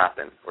fail to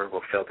happen, or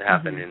will fail to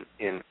happen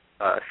in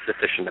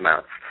sufficient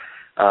amounts.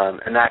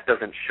 And that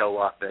doesn't show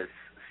up as,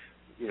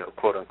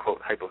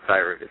 quote-unquote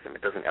hypothyroidism.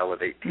 It doesn't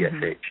elevate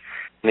TSH.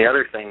 And the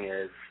other thing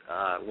is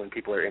when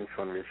people are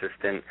insulin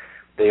resistant,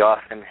 they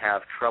often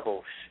have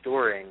trouble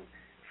storing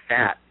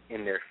fat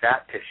in their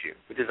fat tissue,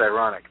 which is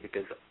ironic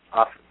because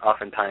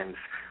oftentimes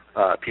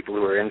people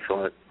who are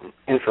insulin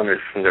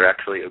resistant are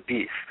actually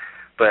obese.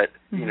 But,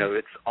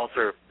 it's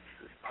also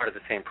part of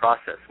the same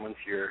process. Once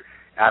your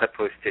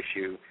adipose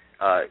tissue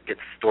gets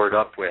stored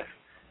up with,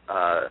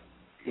 a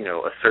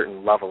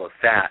certain level of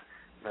fat,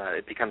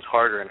 it becomes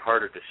harder and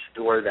harder to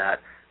store that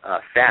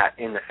fat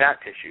in the fat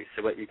tissue.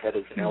 So what you get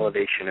is an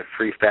elevation of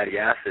free fatty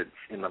acids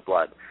in the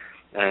blood.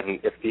 And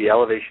if the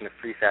elevation of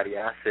free fatty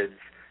acids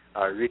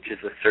reaches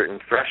a certain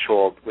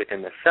threshold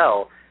within the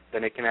cell,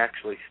 then it can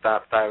actually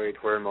stop thyroid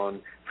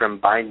hormone from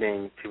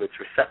binding to its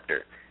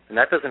receptor. And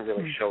that doesn't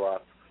really show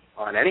up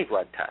on any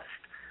blood test.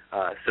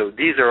 So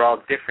these are all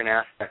different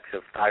aspects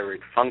of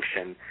thyroid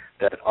function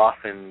that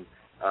often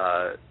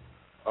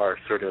are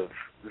sort of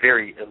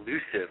very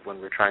elusive when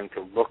we're trying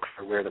to look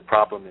for where the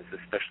problem is,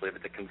 especially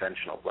with the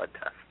conventional blood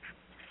tests.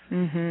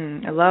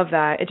 I love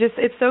that.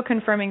 It's so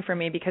confirming for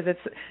me because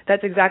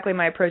that's exactly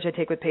my approach I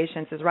take with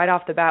patients. Is right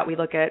off the bat we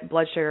look at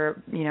blood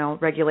sugar,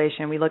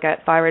 regulation. We look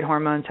at thyroid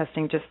hormone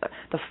testing, just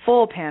the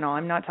full panel.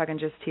 I'm not talking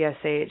just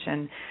TSH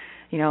and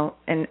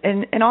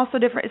also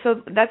different.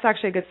 So that's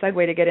actually a good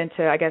segue to get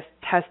into, I guess,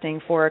 testing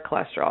for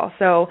cholesterol.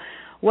 So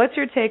what's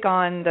your take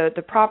on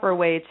the proper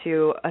way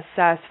to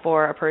assess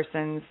for a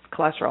person's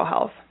cholesterol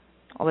health?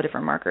 All the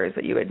different markers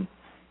that you would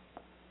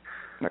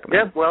recommend.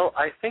 Yeah, well,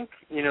 I think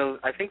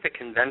the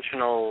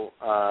conventional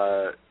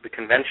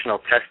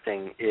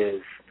testing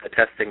is a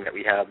testing that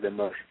we have the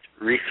most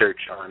research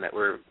on, that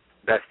we're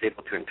best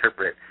able to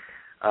interpret,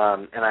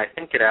 and I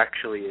think it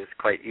actually is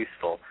quite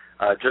useful.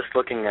 Just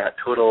looking at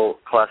total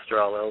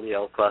cholesterol,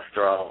 LDL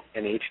cholesterol,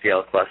 and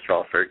HDL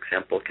cholesterol, for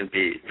example, can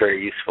be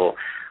very useful.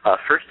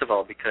 First of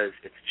all, because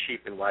it's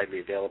cheap and widely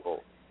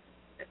available.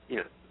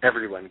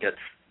 Everyone gets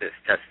this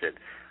tested.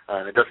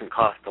 It doesn't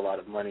cost a lot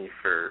of money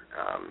for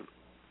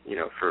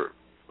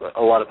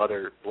a lot of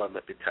other blood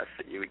lipid tests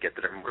that you would get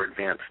that are more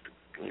advanced.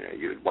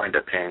 You would wind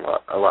up paying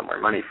a lot more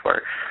money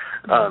for.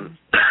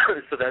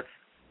 So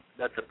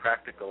that's a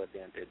practical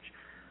advantage.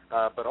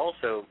 But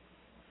also,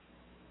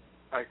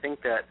 I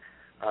think that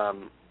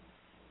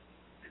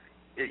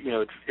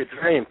it's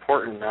very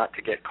important not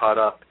to get caught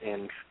up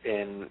in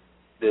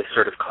this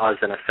sort of cause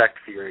and effect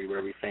theory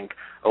where we think,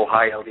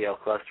 high LDL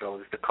cholesterol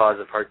is the cause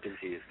of heart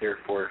disease.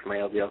 Therefore, if my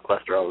LDL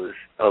cholesterol is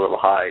a little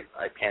high,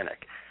 I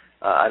panic.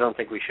 I don't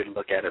think we should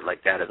look at it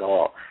like that at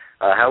all.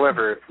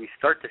 However, if we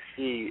start to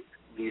see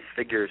these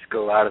figures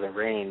go out of the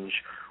range,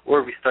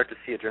 or we start to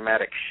see a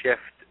dramatic shift,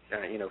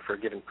 for a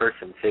given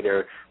person, say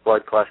their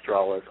blood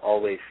cholesterol is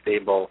always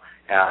stable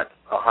at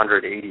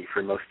 180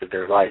 for most of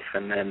their life,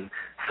 and then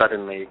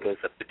suddenly it goes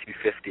up to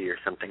 250 or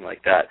something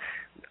like that.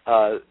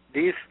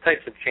 These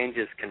types of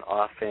changes can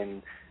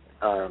often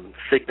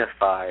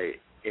signify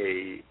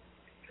a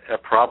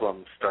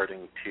problem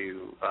starting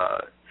to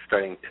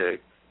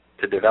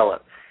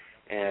develop.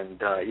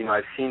 And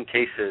I've seen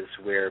cases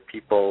where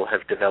people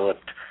have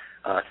developed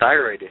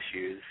thyroid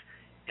issues,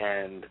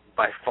 and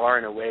by far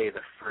and away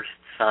the first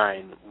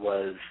sign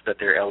was that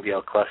their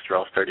LDL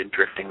cholesterol started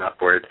drifting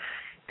upward,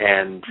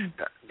 and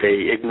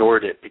they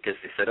ignored it because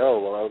they said,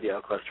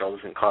 LDL cholesterol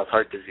doesn't cause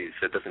heart disease,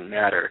 so it doesn't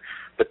matter.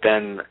 But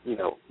then,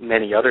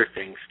 many other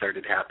things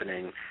started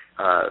happening.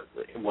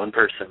 One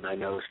person I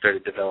know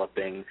started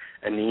developing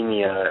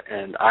anemia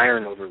and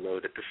iron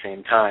overload at the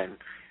same time,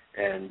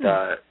 and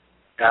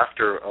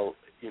after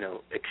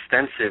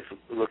extensive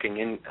looking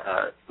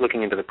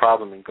into the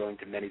problem and going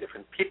to many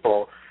different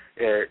people,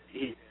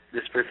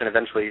 this person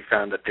eventually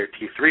found that their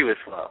T3 was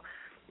low,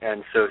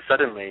 and so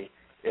suddenly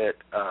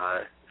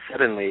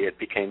it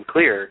became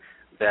clear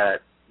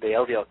that the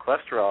LDL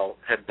cholesterol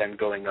had been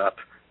going up,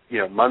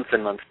 months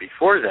and months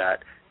before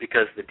that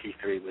because the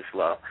T3 was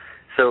low.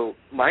 So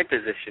my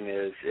position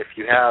is, if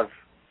you have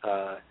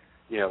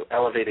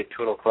elevated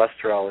total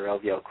cholesterol or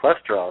LDL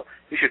cholesterol,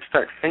 you should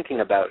start thinking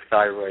about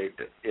thyroid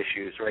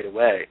issues right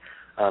away.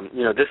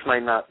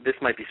 This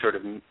might be sort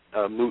of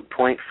a moot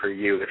point for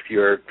you if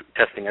you're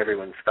testing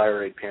everyone's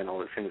thyroid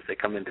panel as soon as they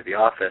come into the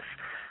office.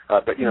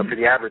 But for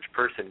the average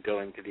person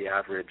going to the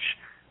average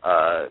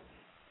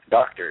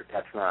doctor.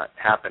 That's not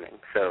happening.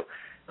 So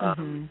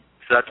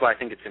so that's why I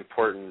think it's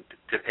important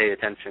to pay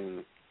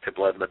attention to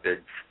blood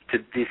lipids, to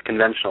these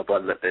conventional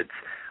blood lipids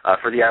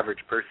for the average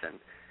person.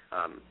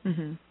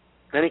 In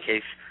any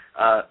case,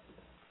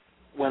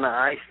 when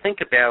I think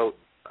about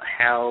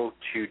how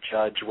to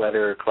judge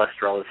whether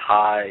cholesterol is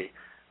high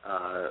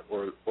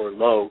or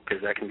low,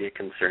 because that can be a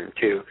concern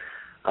too,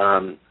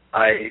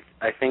 I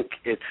think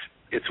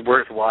it's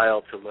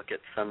worthwhile to look at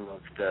some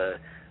of the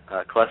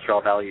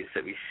cholesterol values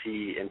that we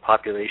see in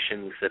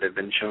populations that have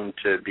been shown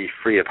to be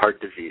free of heart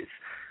disease.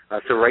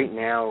 So right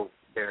now,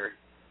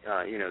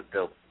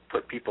 they'll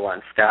put people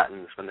on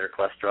statins when their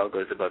cholesterol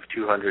goes above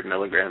 200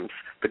 milligrams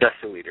per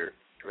deciliter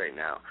right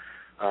now.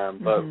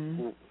 But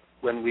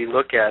when we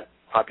look at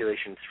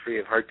populations free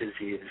of heart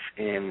disease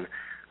in,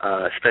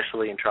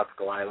 especially in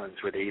tropical islands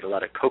where they eat a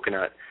lot of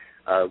coconut,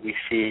 we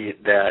see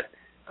that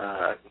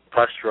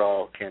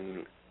cholesterol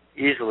can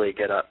easily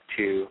get up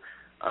to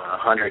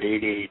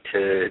 180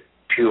 to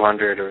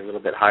 200 or a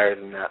little bit higher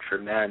than that for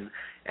men,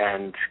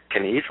 and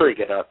can easily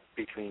get up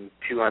between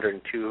 200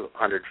 and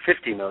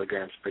 250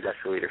 milligrams per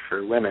deciliter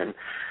for women.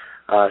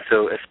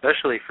 So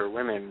especially for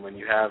women, when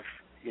you have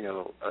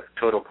a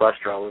total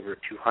cholesterol over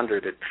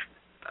 200,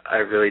 I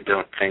really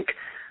don't think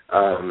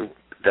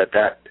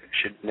that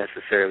should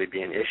necessarily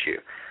be an issue.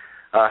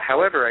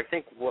 However, I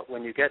think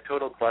when you get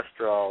total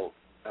cholesterol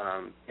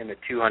in the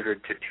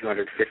 200 to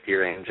 250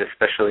 range,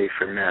 especially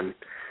for men,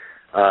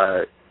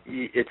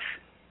 it's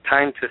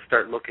time to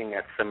start looking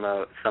at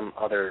some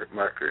other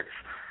markers,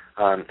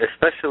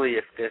 especially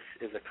if this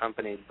is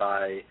accompanied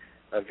by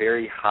a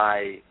very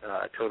high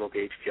total to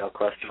HDL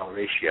cholesterol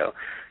ratio.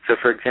 So,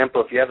 for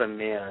example, if you have a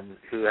man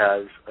who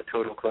has a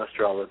total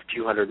cholesterol of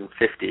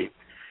 250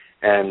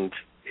 and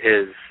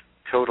his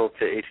total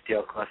to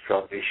HDL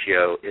cholesterol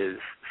ratio is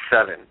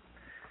 7,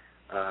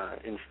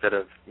 instead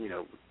of,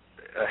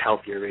 a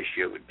healthier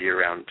ratio would be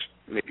around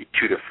maybe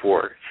 2 to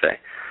 4, say,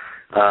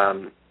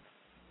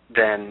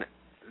 then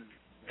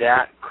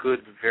that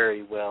could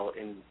very well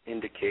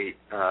indicate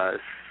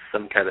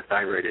some kind of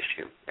thyroid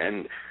issue.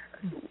 And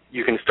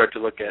you can start to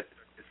look at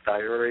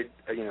thyroid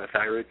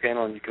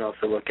panel, and you can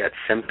also look at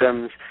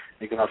symptoms.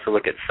 You can also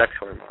look at sex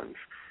hormones.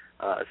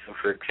 So,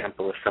 for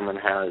example, if someone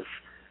has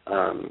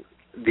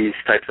these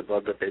types of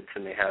blood lipids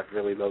and they have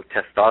really low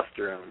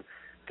testosterone,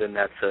 then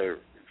that's a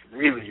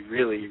really,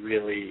 really,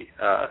 really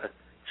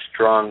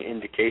strong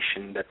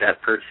indication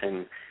that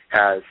person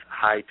has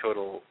high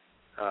total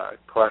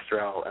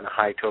cholesterol and a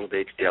high total to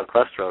HDL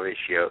cholesterol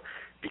ratio,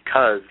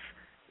 because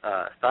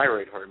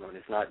thyroid hormone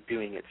is not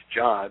doing its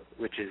job,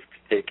 which is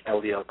to take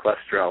LDL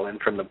cholesterol in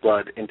from the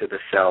blood into the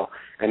cell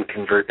and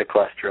convert the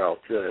cholesterol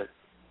to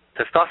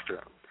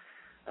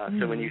testosterone.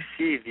 So when you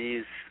see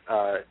these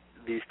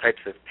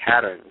types of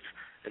patterns,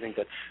 I think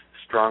that's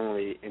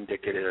strongly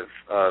indicative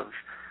of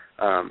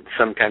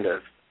some kind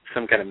of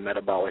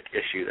metabolic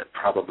issue that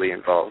probably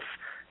involves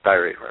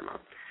thyroid hormone.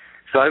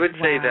 So I would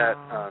say that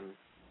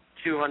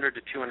 200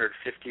 to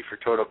 250 for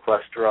total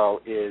cholesterol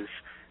is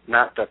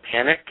not the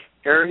panic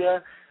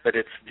area, but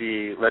it's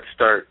the let's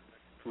start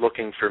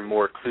looking for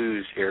more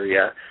clues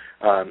area,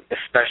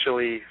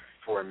 especially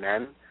for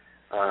men.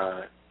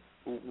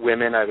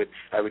 Women, I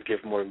would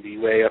give more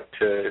leeway up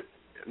to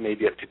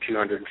maybe up to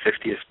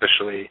 250,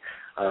 especially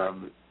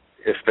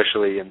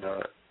in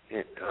the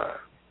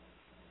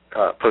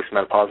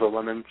postmenopausal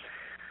women.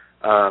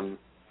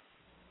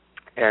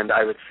 And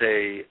I would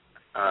say,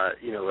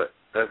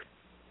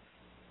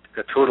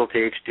 the total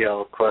to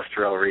HDL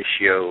cholesterol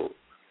ratio,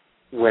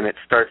 when it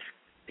starts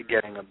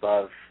getting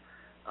above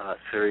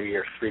 3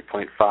 or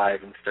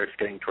 3.5 and starts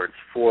getting towards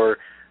 4,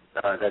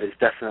 that is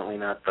definitely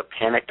not the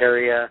panic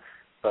area.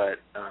 But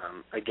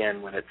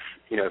again, when it's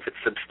if it's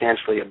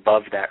substantially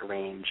above that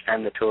range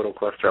and the total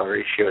cholesterol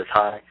ratio is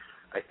high,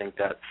 I think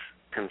that's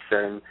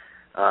concern.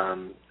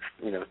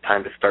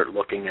 Time to start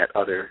looking at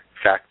other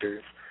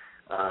factors.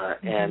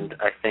 And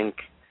I think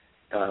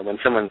when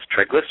someone's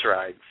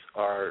triglycerides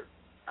are,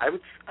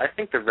 I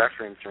think the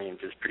reference range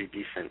is pretty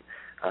decent.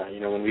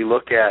 When we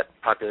look at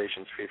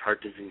populations free of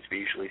heart disease, we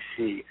usually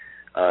see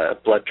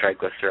blood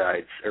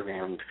triglycerides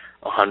around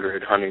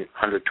 100,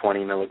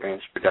 120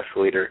 milligrams per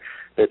deciliter.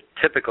 The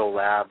typical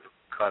lab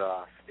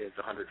cutoff is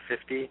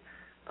 150,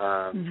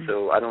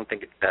 so I don't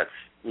think that's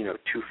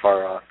too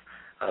far off.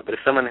 But if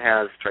someone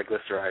has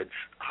triglycerides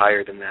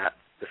higher than that,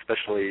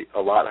 especially a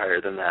lot higher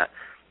than that,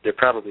 they're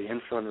probably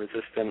insulin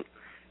resistant.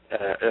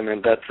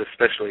 That's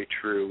especially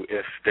true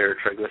if their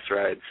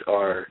triglycerides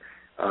are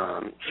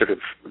sort of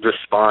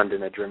respond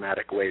in a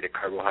dramatic way to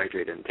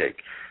carbohydrate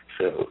intake.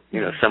 So,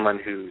 someone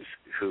who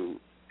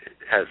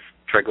has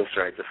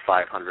triglycerides of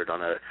 500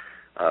 on a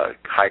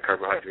high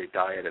carbohydrate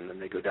diet, and then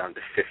they go down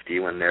to 50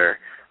 when they're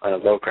on a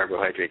low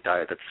carbohydrate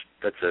diet,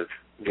 that's a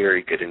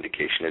very good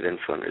indication of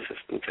insulin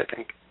resistance, I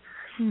think.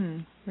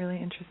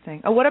 Really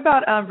interesting. What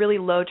about really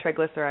low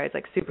triglycerides,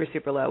 like super,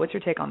 super low? What's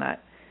your take on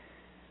that?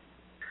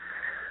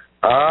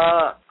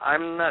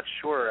 I'm not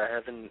sure. I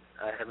haven't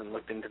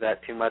looked into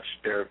that too much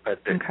there, but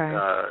okay.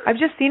 I've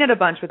just seen it a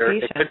bunch with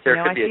patients. I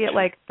see it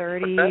like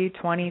 30,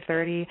 20,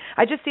 30.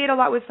 I just see it a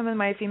lot with some of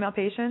my female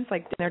patients,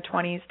 like in their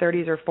 20s,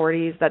 30s, or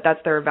 40s.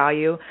 That's their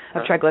value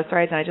of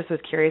triglycerides, and I just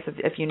was curious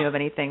if you knew of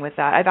anything with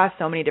that. I've asked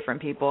so many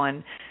different people,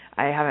 and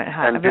I haven't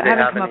come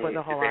up with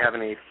a whole lot.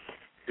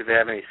 Do they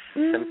have any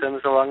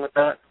symptoms along with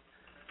that?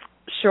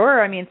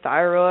 Sure. I mean,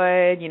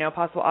 thyroid,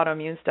 possible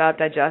autoimmune stuff,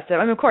 digestive.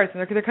 I mean, of course,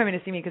 they're coming to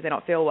see me because they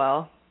don't feel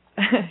well.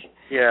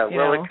 Yeah,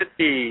 well, it could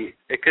be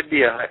a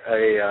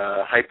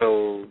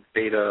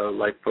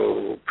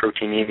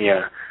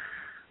hypo-beta-lipoproteinemia.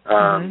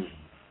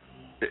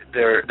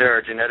 There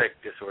are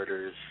genetic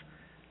disorders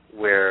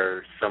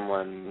where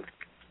someone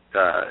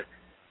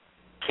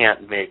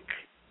can't make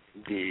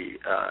the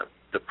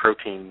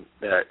protein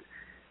that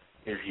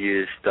is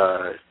used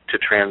to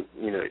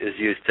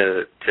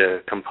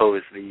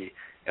compose the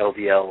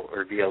LDL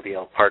or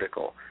VLDL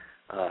particle,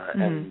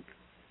 and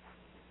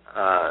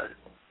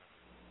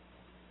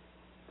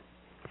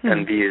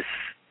these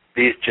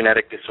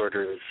genetic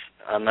disorders,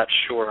 I'm not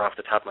sure off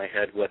the top of my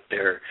head what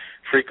their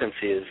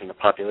frequency is in the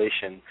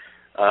population,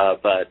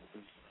 but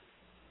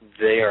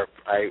they are.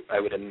 I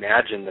would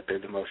imagine that they're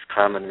the most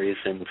common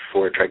reason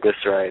for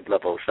triglyceride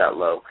levels that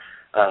low,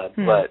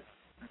 but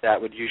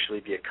that would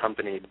usually be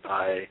accompanied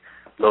by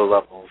low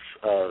levels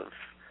of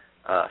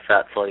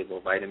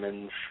fat-soluble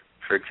vitamins.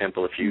 For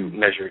example, if you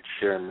measured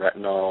serum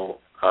retinol,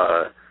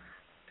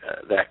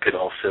 that could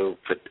also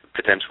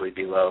potentially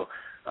be low.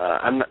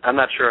 I'm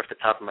not sure off the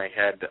top of my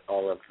head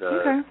all of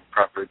the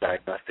proper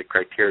diagnostic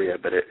criteria,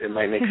 but it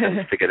might make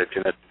sense to get a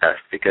genetic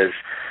test because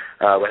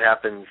what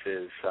happens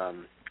is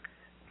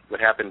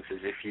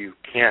if you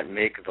can't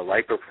make the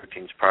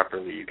lipoproteins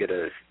properly, you get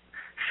a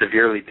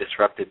severely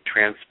disrupted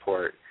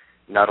transport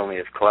not only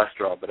of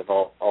cholesterol but of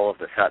all of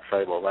the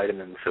fat-soluble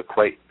vitamins. So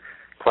quite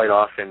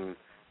often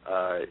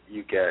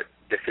you get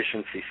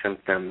deficiency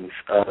symptoms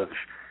of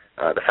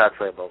the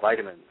fat-soluble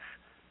vitamins,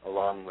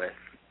 along with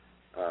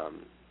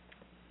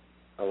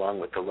the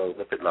low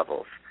lipid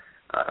levels.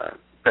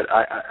 But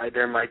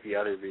there might be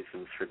other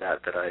reasons for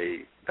that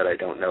I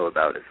don't know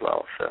about as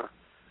well. So.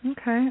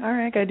 Okay, all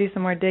right, got to do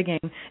some more digging.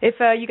 If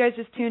you guys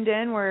just tuned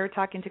in, we're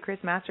talking to Chris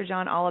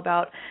Masterjohn all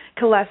about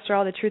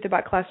cholesterol, the truth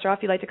about cholesterol.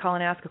 If you'd like to call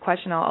and ask a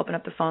question, I'll open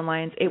up the phone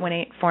lines,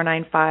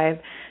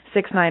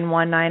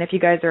 818-495-6919. If you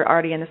guys are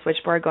already in the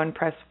switchboard, go and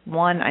press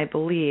 1, I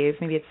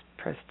believe. Maybe it's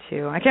press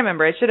 2. I can't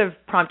remember. I should have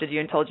prompted you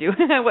and told you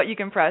what you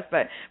can press,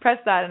 but press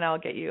that and I'll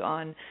get you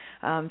on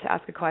to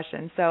ask a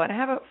question. So, and I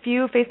have a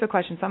few Facebook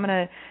questions, so I'm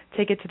going to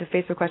take it to the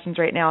Facebook questions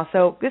right now.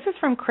 So this is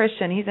from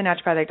Christian. He's a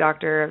naturopathic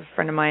doctor, a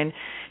friend of mine.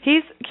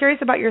 He's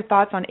curious about your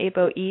thoughts on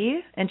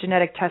ApoE and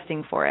genetic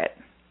testing for it.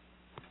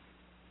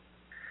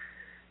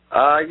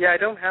 Yeah, I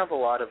don't have a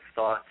lot of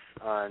thoughts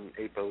on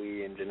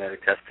ApoE and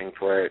genetic testing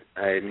for it.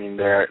 I mean,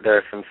 there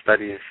are some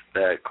studies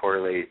that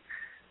correlate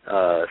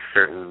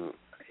certain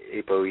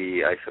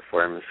ApoE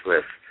isoforms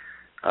with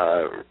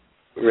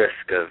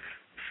risk of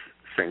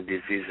certain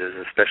diseases,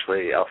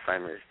 especially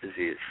Alzheimer's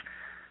disease.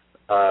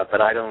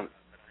 But I don't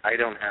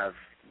have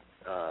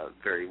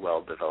very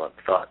well developed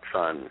thoughts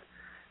on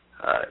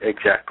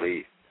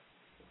exactly,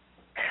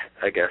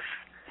 I guess,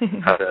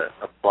 how to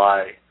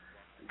apply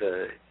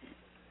the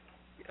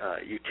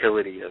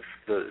utility of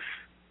those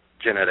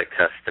genetic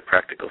tests to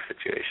practical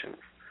situations.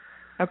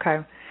 Okay.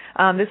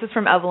 This is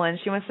from Evelyn.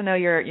 She wants to know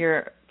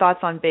your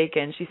thoughts on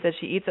bacon. She says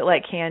she eats it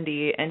like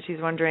candy, and she's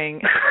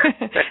wondering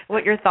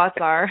what your thoughts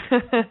are.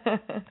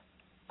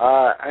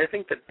 I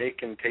think that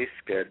bacon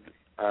tastes good.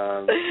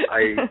 I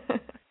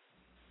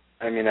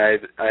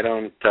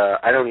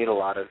don't eat a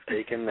lot of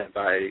bacon. I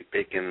buy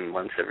bacon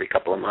once every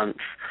couple of months,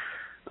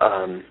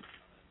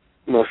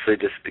 mostly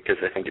just because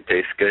I think it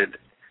tastes good.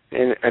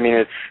 And I mean,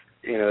 it's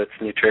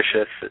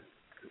nutritious.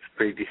 It's a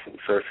pretty decent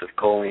source of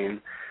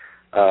choline.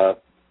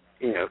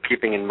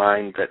 Keeping in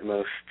mind that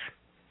most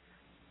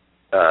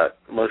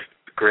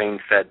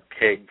grain-fed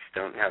pigs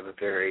don't have a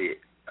very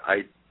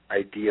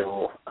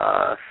ideal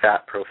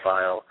fat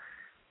profile,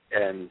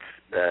 and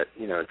that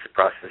it's a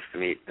processed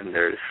meat, and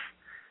there's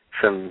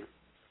some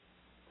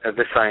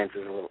the science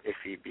is a little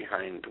iffy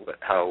behind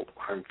how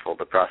harmful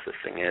the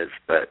processing is,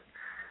 but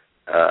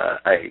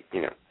I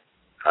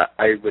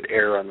would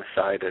err on the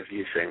side of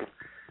using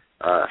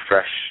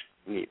fresh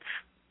meats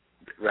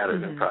rather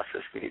than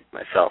processed meat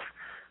myself.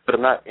 But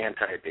I'm not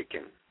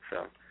anti-bacon,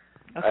 so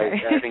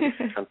okay. I think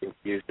it's something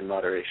used in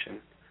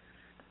moderation.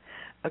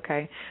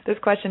 Okay. This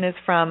question is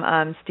from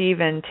Steve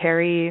and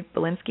Terry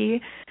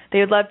Belinsky. They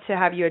would love to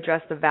have you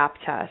address the VAP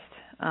test,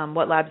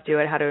 what labs do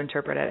it, how to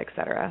interpret it, et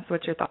cetera. So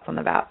what's your thoughts on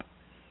the VAP?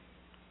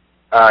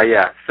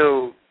 Yeah.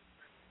 So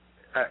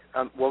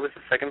what was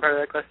the second part of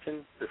that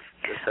question? The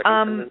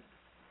second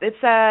it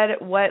said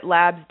what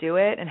labs do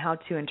it and how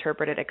to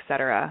interpret it, et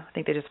cetera. I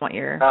think they just want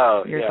your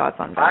thoughts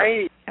on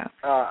that.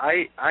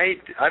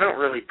 I don't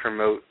really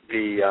promote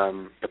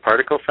the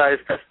particle size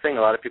testing.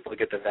 A lot of people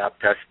get the VAP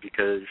test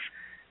because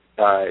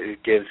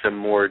it gives a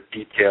more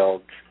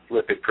detailed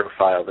lipid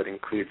profile that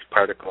includes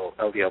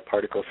LDL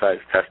particle size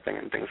testing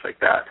and things like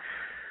that.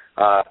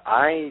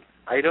 I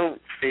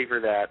don't favor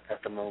that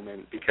at the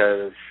moment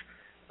because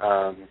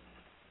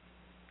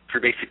for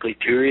basically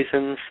two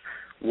reasons.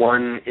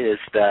 One is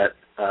that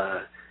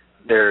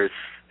there's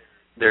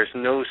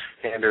no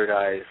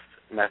standardized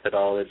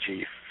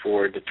methodology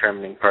for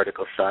determining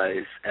particle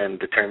size and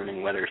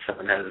determining whether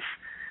someone has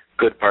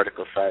good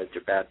particle size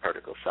or bad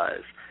particle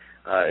size.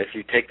 If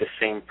you take the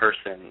same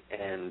person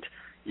and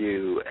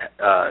you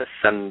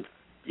send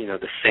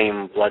the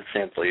same blood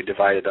sample, you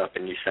divide it up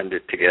and you send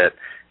it to get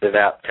the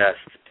VAP test,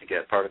 to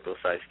get particle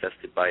size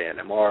tested by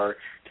NMR,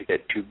 to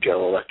get tube gel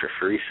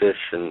electrophoresis,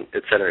 and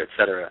et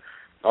cetera,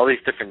 all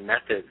these different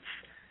methods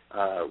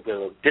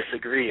will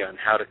disagree on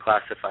how to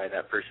classify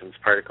that person's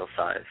particle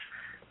size.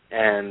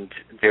 And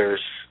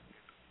there's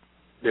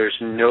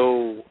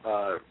no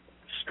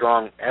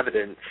strong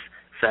evidence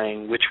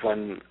saying which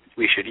one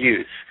we should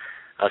use.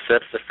 So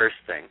that's the first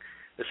thing.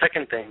 The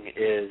second thing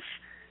is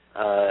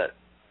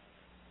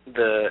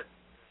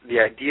the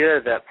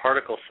idea that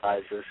particle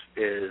size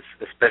is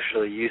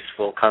especially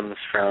useful comes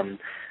from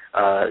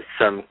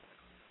some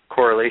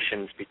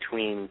correlations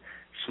between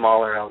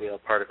smaller LDL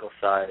particle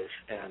size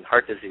and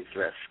heart disease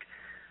risk.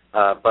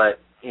 But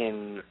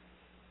in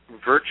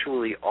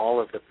virtually all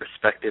of the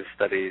prospective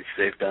studies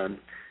they've done,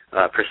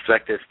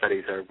 prospective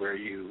studies are where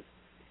you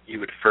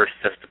would first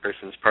test the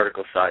person's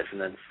particle size and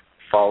then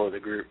follow the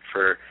group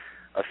for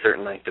a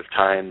certain length of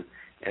time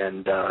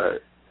and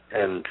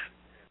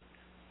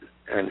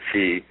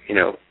see,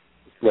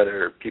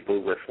 whether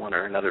people with one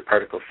or another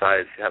particle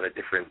size have a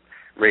different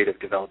rate of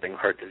developing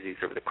heart disease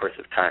over the course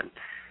of time.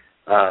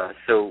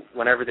 So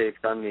whenever they've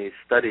done these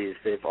studies,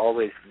 they've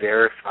always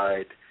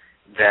verified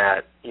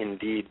that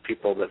indeed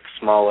people with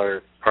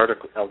smaller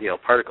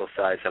LDL particle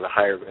size have a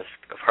higher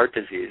risk of heart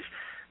disease.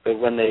 But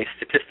when they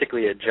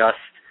statistically adjust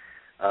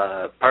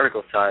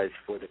particle size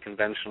for the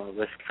conventional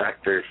risk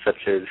factors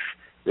such as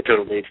the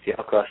total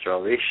HDL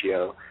cholesterol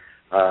ratio,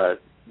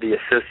 the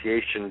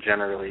association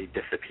generally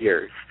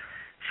disappears.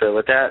 So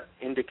what that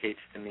indicates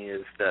to me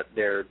is that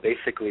they're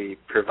basically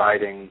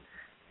providing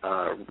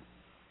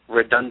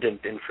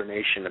redundant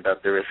information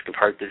about the risk of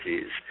heart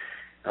disease.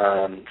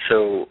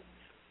 So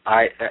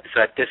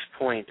at this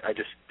point,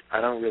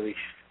 I don't really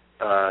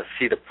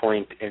see the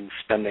point in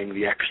spending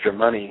the extra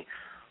money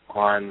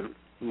on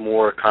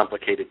more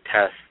complicated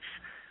tests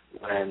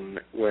when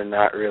we're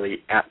not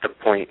really at the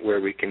point where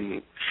we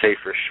can say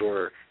for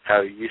sure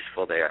how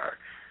useful they are.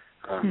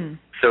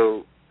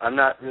 So I'm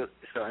not really.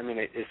 So I mean,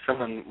 if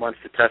someone wants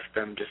to test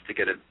them just to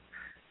get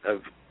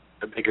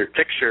a bigger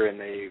picture and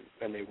they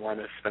want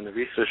to spend the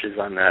resources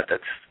on that,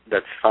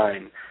 that's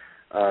fine.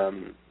 I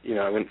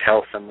wouldn't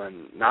tell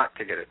someone not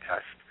to get a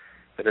test,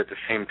 but at the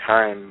same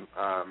time,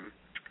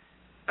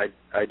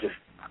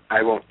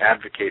 I won't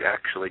advocate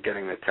actually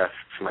getting the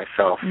tests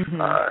myself,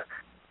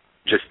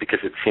 just because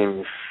it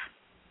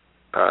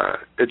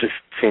just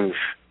seems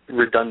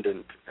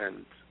redundant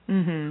and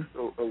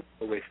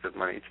a waste of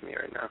money to me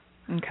right now.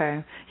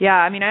 Okay. Yeah,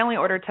 I mean, I only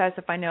order tests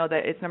if I know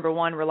that it's, number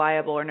one,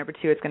 reliable, or number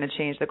two, it's going to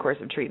change the course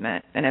of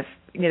treatment. And if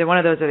neither one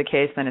of those are the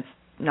case, then it's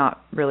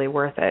not really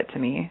worth it to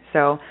me.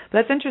 So, but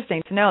that's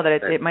interesting to know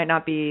that it might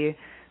not be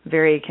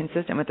very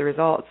consistent with the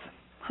results.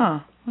 Huh.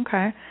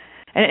 Okay.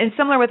 And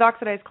similar with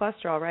oxidized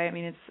cholesterol, right? I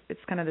mean,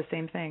 it's kind of the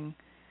same thing.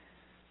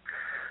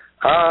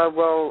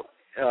 Well,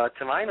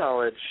 to my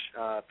knowledge,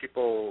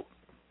 people,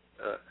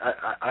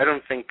 I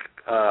don't think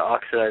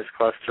oxidized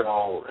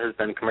cholesterol has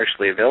been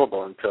commercially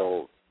available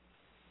until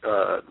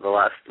the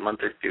last month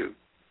or two.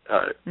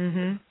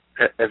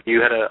 Have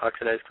you had an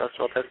oxidized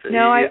cholesterol test?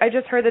 No, I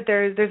just heard that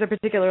there's a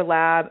particular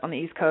lab on the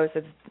East Coast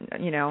that's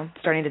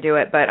starting to do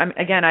it. But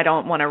I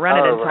don't want to run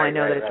it until I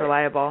know that it's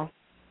reliable.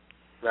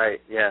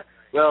 Right. Yeah.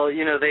 Well,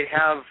 they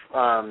have.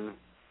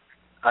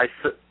 I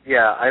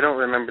don't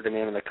remember the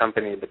name of the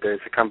company, but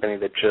there's a company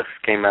that just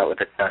came out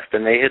with a test,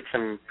 and they had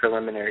some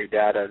preliminary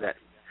data that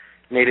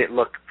made it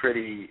look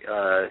pretty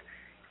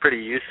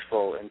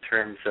useful in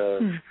terms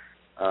of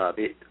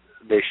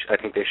I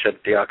think they showed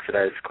the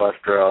oxidized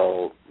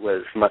cholesterol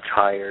was much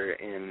higher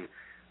in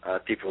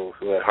people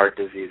who had heart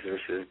disease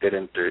versus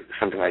didn't, or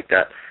something like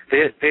that.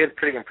 They had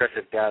pretty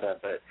impressive data,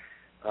 but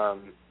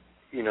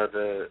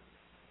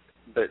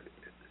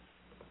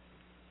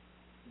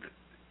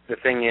the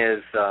thing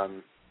is,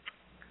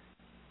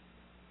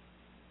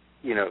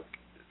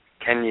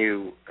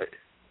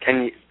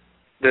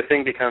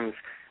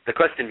 the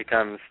question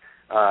becomes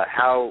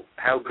how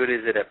good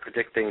is it at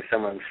predicting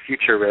someone's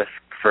future risk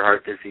for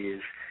heart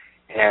disease,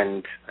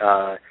 and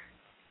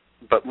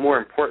but more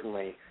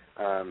importantly,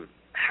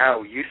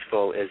 how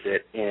useful is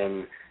it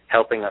in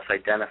helping us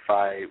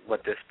identify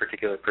what this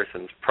particular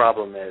person's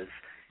problem is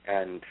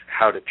and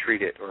how to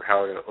treat it or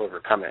how to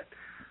overcome it.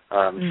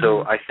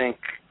 So I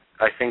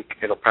think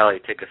it'll probably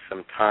take us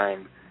some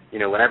time.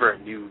 Whenever a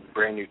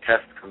brand new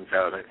test comes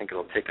out, I think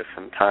it'll take us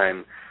some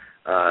time,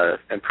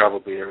 and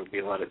probably there will be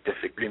a lot of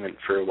disagreement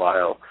for a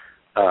while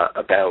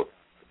about,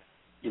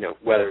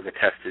 whether the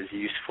test is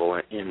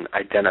useful in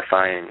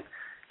identifying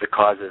the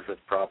causes of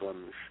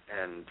problems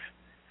and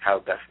how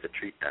best to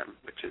treat them,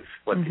 which is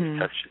what these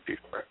tests should be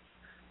for.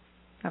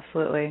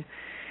 Absolutely.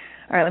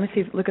 All right, let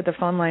me look at the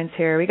phone lines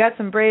here. We got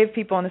some brave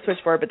people on the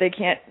switchboard, but they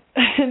can't,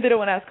 they don't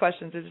want to ask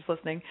questions. They're just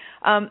listening.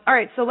 All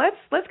right, so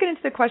let's get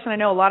into the question. I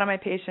know a lot of my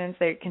patients,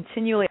 they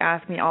continually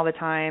ask me all the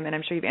time, and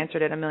I'm sure you've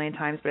answered it a million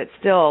times, but it's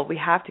still, we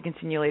have to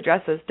continually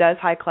address this. Does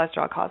high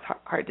cholesterol cause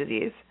heart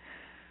disease?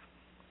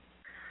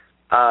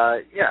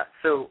 Yeah,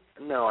 so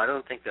no, I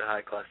don't think that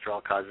high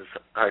cholesterol causes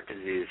heart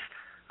disease.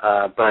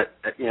 But,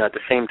 at the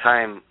same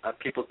time,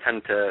 people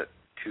tend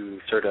to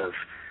sort of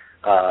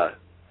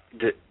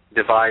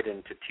divide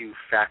into two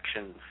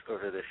factions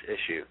over this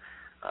issue.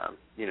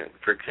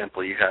 For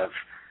example, you have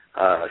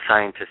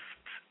scientists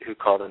who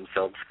call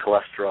themselves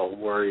cholesterol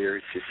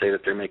warriors who say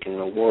that they're making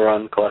a war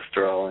on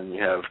cholesterol, and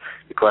you have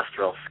the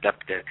cholesterol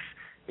skeptics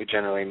who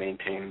generally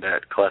maintain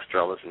that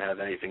cholesterol doesn't have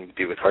anything to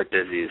do with heart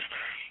disease.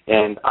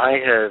 And I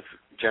have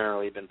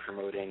generally been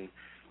promoting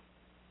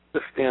the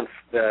stance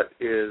that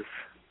is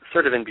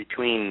sort of in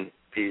between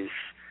these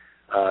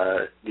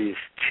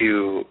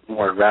two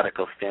more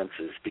radical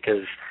stances,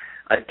 because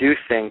I do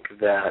think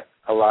that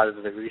a lot of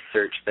the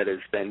research that has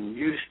been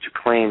used to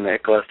claim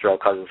that cholesterol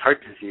causes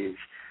heart disease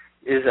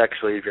is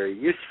actually very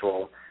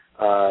useful,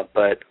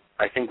 but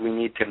I think we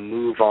need to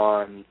move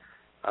on,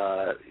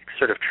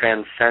 sort of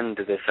transcend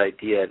this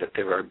idea that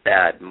there are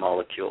bad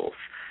molecules.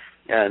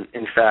 And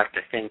in fact,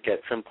 I think at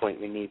some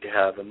point we need to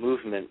have a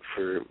movement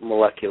for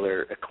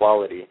molecular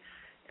equality.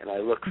 And I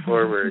look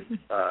forward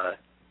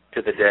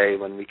to the day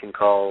when we can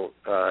call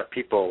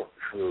people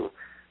who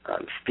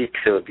speak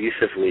so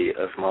abusively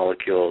of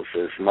molecules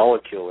as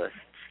moleculists,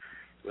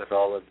 with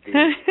all of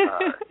the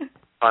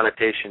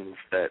connotations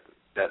that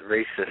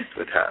racists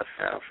would have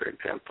now, for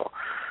example.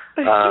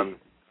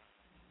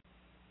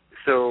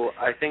 So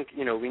I think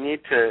we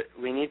need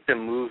to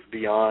move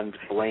beyond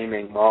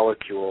blaming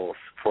molecules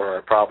for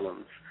our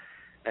problems,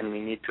 and we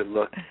need to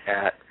look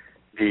at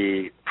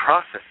the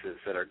processes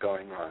that are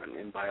going on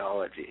in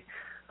biology.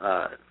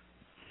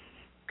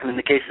 And in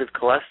the case of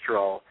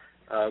cholesterol,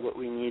 what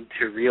we need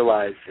to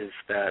realize is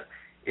that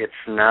it's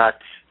not,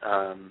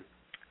 as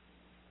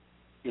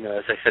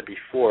I said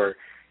before,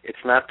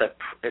 it's not the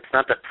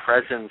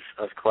presence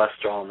of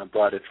cholesterol in the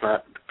blood. It's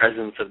not the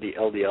presence of the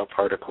LDL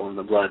particle in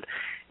the blood.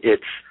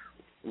 It's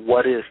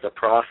what is the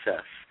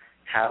process?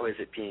 How is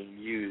it being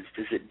used?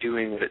 Is it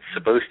doing what it's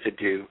supposed to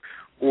do?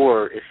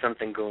 Or is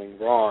something going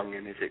wrong,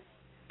 and is it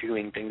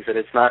doing things that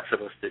it's not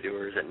supposed to do,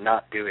 or is it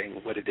not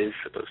doing what it is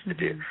supposed to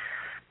do?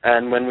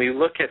 And when we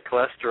look at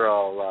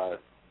cholesterol,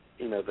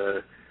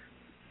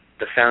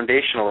 the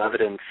foundational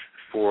evidence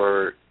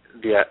for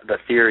the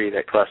theory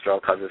that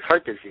cholesterol causes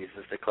heart disease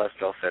is the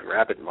cholesterol-fed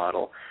rabbit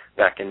model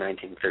back in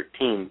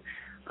 1913.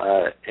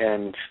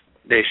 And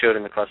they showed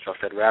in the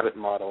cholesterol-fed rabbit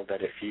model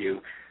that if you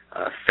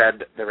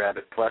fed the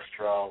rabbit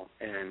cholesterol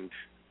and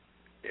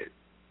it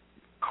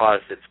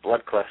caused its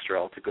blood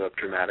cholesterol to go up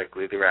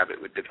dramatically, the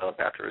rabbit would develop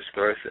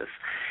atherosclerosis.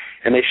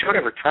 And they showed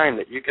over time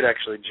that you could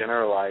actually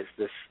generalize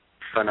this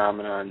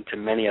phenomenon to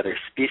many other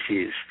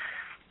species.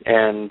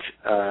 And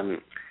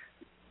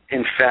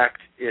in fact,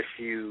 if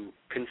you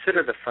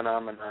consider the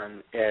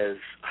phenomenon as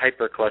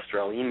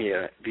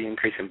hypercholesterolemia, the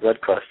increase in blood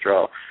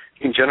cholesterol,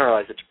 you can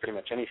generalize it to pretty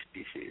much any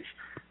species.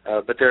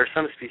 But there are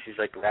some species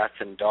like rats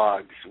and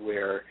dogs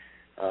where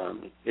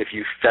if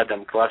you fed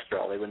them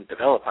cholesterol, they wouldn't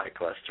develop high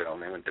cholesterol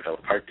and they wouldn't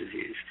develop heart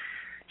disease.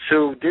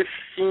 So this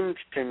seemed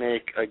to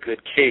make a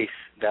good case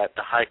that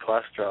the high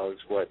cholesterol is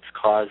what's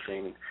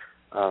causing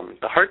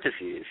the heart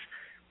disease.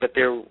 But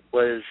there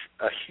was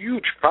a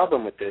huge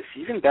problem with this,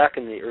 even back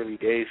in the early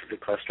days of the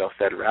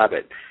cholesterol-fed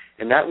rabbit,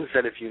 and that was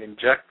that if you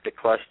inject the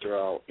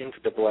cholesterol into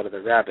the blood of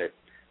the rabbit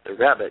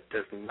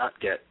does not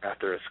get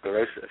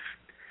atherosclerosis.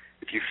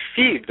 If you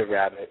feed the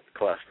rabbit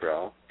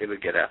cholesterol, it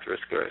would get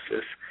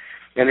atherosclerosis.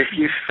 And if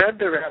you fed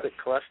the rabbit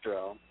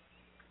cholesterol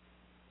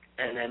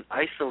and then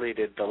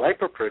isolated the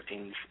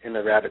lipoproteins in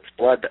the rabbit's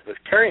blood that was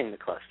carrying the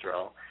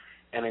cholesterol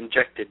and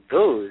injected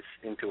those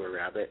into a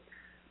rabbit,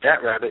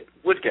 that rabbit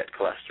would get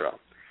cholesterol.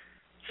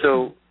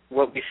 So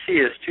what we see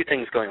is two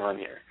things going on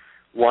here.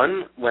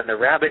 One, when the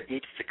rabbit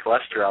eats the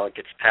cholesterol, it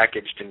gets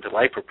packaged into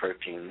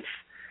lipoproteins,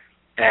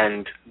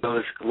 and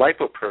those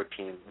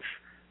lipoproteins,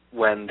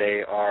 when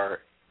they are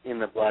in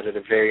the blood at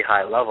a very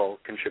high level,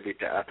 contribute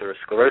to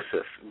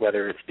atherosclerosis,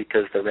 whether it's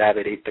because the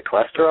rabbit ate the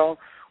cholesterol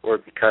or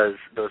because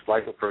those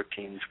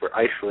lipoproteins were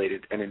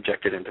isolated and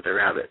injected into the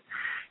rabbit.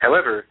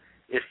 However,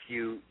 if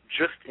you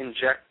just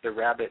inject the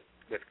rabbit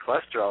with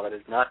cholesterol that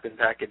has not been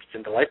packaged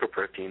into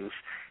lipoproteins,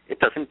 it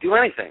doesn't do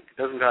anything. It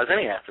doesn't cause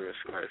any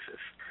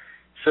atherosclerosis.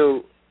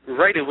 So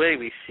right away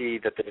we see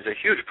that there's a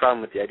huge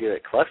problem with the idea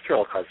that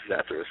cholesterol causes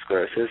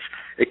atherosclerosis.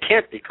 It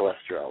can't be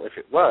cholesterol. If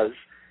it was,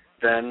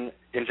 then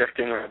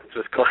injecting rabbits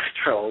with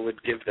cholesterol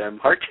would give them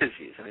heart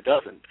disease, and it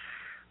doesn't.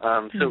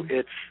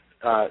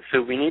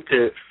 So we need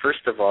to,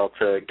 first of all,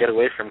 to get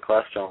away from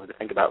cholesterol and to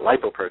think about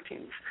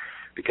lipoproteins,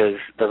 because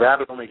the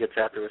rabbit only gets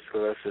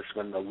atherosclerosis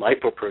when the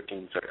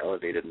lipoproteins are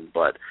elevated in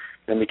blood.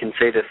 And we can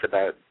say this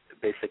about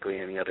basically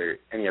any other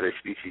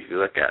species we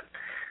look at.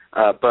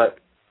 But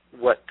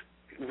what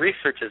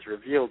research has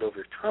revealed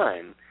over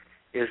time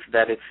is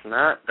that it's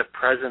not the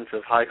presence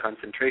of high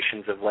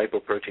concentrations of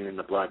lipoprotein in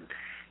the blood.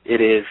 It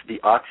is the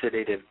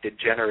oxidative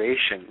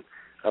degeneration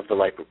of the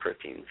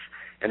lipoproteins.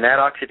 And that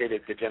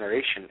oxidative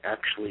degeneration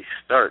actually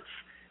starts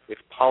with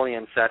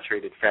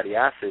polyunsaturated fatty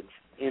acids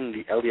in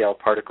the LDL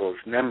particles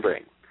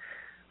membrane.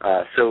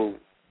 So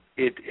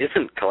it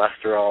isn't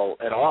cholesterol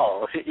at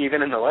all.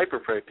 Even in the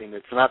lipoprotein,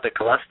 it's not the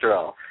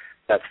cholesterol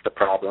that's the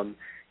problem.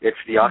 It's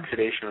the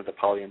oxidation of the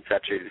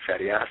polyunsaturated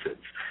fatty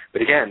acids.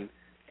 But again,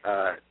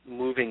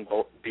 moving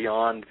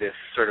beyond this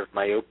sort of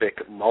myopic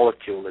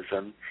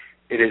moleculism,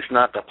 it is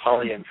not the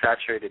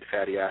polyunsaturated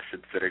fatty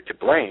acids that are to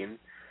blame,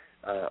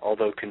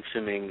 although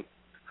consuming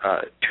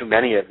too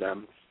many of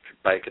them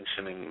by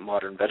consuming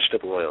modern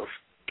vegetable oils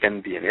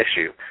can be an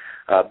issue.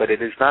 But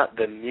it is not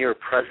the mere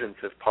presence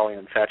of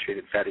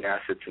polyunsaturated fatty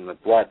acids in the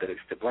blood that is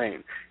to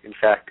blame. In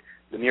fact,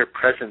 the mere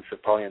presence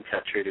of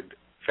polyunsaturated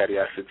fatty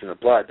acids in the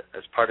blood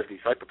as part of these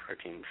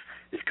lipoproteins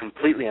is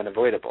completely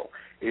unavoidable.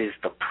 It is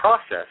the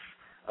process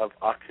of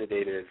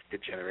oxidative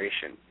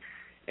degeneration.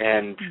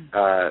 And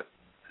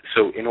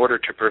so in order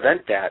to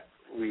prevent that,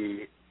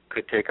 we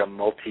could take a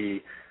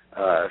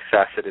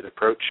multi-faceted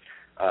approach.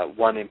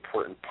 One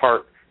important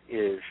part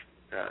is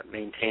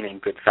maintaining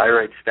good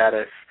thyroid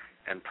status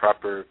and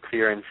proper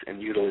clearance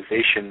and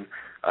utilization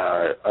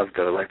of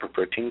the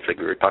lipoproteins like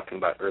we were talking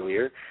about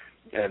earlier.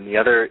 And the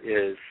other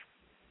is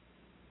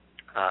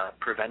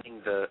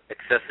preventing the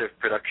excessive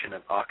production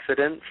of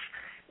oxidants,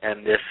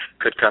 and this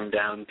could come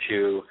down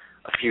to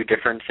a few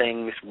different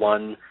things.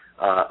 One,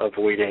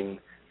 avoiding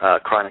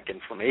chronic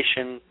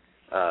inflammation.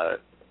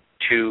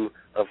 Two,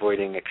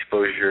 avoiding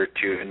exposure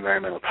to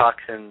environmental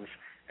toxins.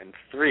 And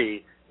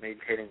three,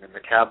 maintaining the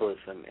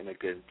metabolism in a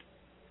good,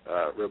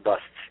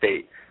 robust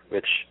state,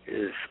 which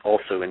is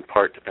also in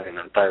part depending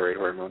on thyroid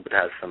hormone, but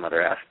has some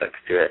other aspects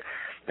to it.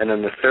 And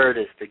then the third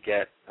is to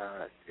get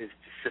is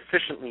to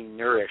sufficiently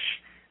nourish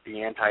the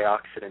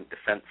antioxidant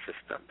defense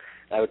system.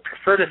 I would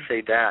prefer to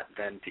say that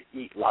than to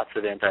eat lots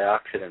of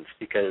antioxidants,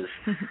 because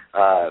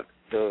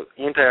the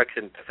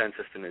antioxidant defense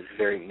system is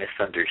very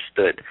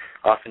misunderstood.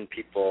 Often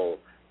people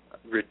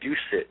reduce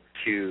it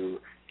to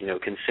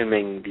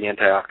consuming the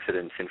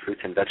antioxidants in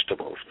fruits and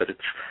vegetables, but it's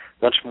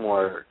much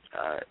more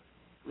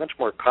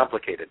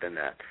complicated than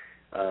that.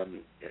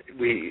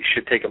 We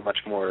should take a much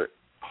more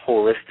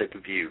holistic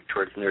view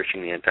towards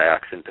nourishing the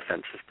antioxidant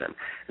defense system,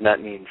 and that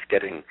means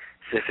getting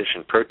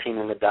sufficient protein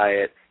in the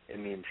diet. It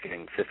means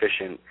getting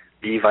sufficient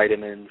B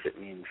vitamins. It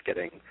means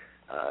getting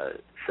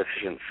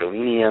sufficient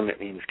selenium. It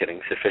means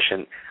getting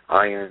sufficient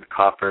iron,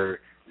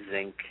 copper,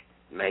 zinc,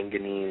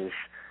 manganese.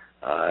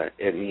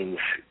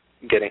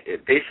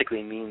 It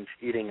basically means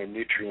eating a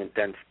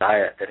nutrient-dense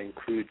diet that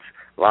includes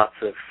lots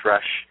of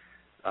fresh,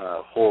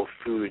 whole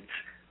foods,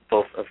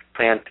 both of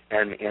plant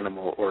and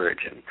animal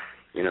origin.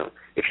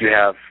 If you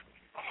have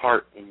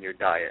heart in your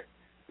diet,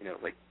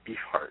 like beef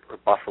heart or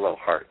buffalo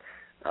heart,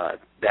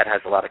 that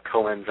has a lot of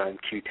coenzyme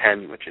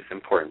Q10, which is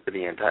important for the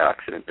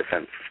antioxidant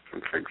defense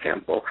system, for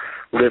example.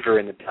 Liver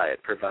in the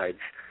diet provides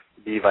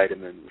B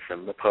vitamins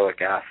and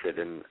lipoic acid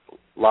and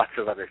lots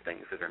of other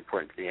things that are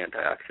important to the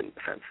antioxidant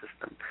defense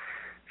system.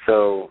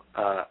 So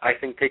I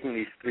think taking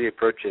these three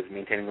approaches,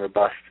 maintaining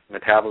robust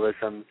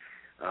metabolism,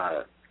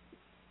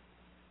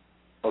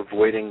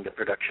 avoiding the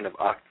production of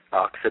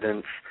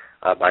oxidants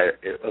by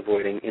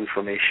avoiding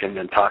inflammation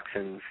and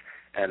toxins,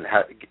 and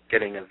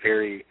getting a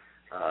very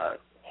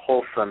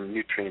wholesome,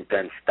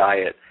 nutrient-dense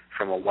diet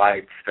from a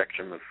wide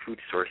spectrum of food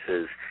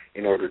sources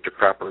in order to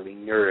properly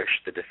nourish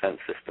the defense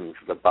systems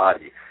of the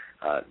body.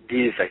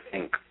 These, I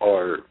think,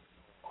 are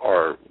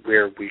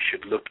where we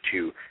should look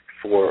to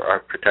for our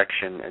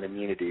protection and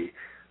immunity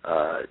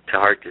to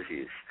heart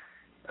disease,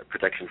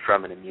 protection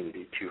from and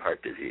immunity to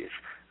heart disease,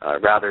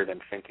 rather than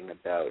thinking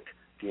about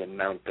the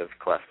amount of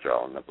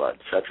cholesterol in the blood.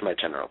 So that's my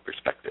general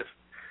perspective.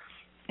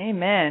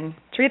 Amen.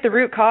 Treat the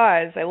root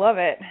cause. I love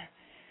it.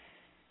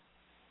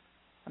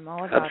 I'm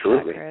all about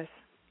Absolutely. that, Chris.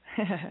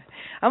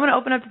 I'm going to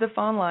open up to the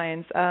phone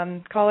lines.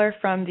 Caller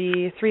from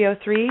the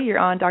 303, you're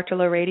on Dr.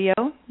 Low Radio.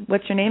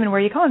 What's your name and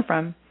where are you calling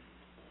from?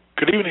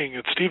 Good evening,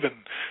 it's Stephen.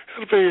 I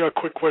have a very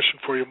quick question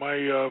for you.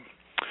 My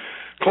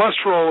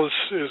cholesterol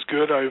is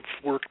good.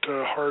 I've worked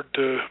hard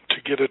to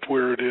get it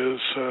where it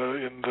is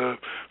in the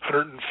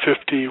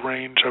 150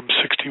 range. I'm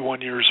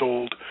 61 years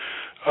old.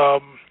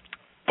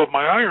 But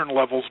my iron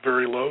level's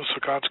very low, so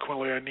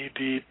consequently I need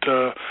to eat,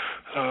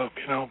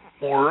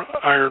 more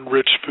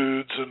iron-rich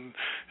foods, and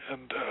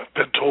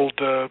been told,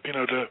 to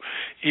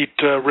eat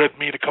red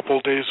meat a couple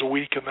of days a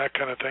week and that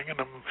kind of thing. And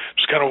I'm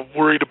just kind of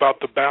worried about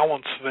the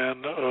balance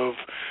then of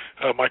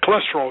my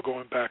cholesterol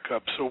going back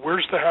up. So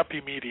where's the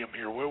happy medium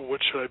here?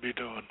 What should I be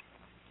doing?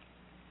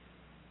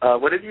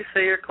 What did you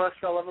say your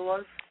cholesterol level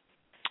was?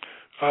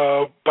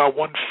 About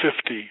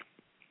 150.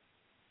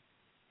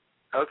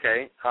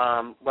 Okay.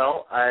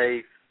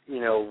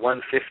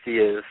 150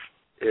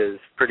 is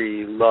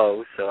pretty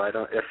low, so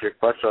if your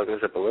cholesterol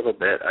goes up a little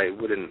bit, I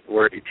wouldn't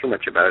worry too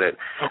much about it.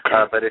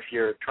 Okay. But if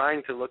you're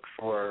trying to look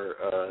for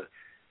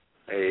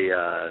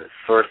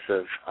source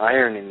of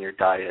iron in your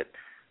diet,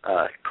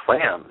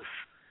 clams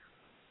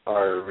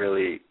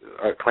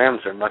clams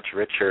are much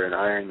richer in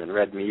iron than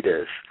red meat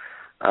is.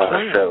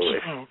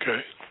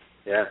 Okay.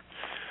 Yeah.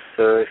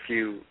 So if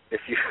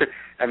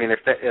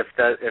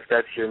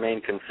that's your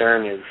main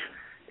concern is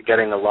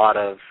getting a lot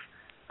of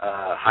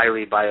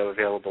highly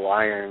bioavailable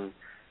iron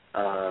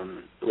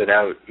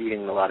without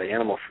eating a lot of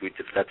animal foods,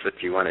 if that's what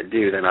you want to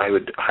do, then I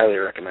would highly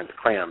recommend the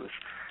clams.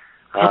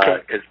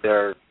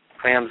 Because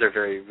clams are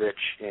very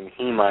rich in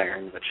heme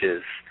iron, which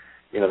is,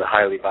 the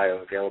highly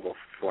bioavailable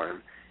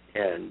form,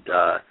 and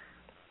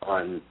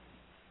on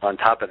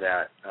top of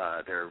that,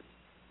 they're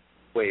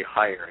way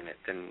higher in it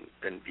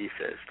than beef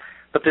is.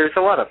 But there's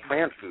a lot of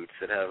plant foods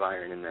that have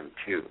iron in them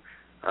too,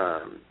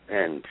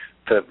 and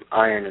the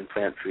iron in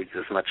plant foods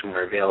is much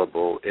more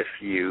available if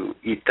you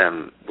eat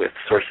them with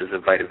sources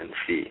of vitamin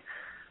C.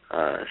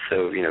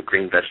 So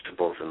green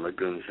vegetables and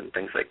legumes and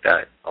things like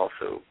that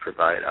also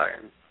provide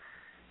iron.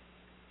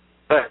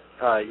 But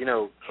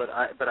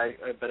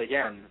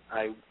again,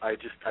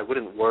 I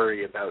wouldn't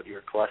worry about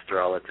your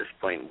cholesterol at this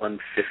point.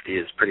 150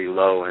 is pretty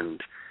low,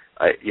 and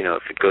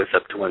if it goes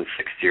up to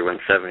 160 or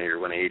 170 or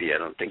 180, I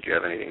don't think you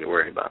have anything to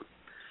worry about.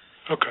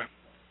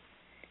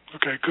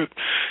 Okay, good.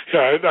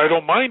 Yeah, I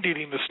don't mind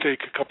eating the steak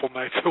a couple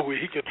nights a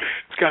week, and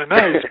it's kind of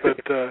nice,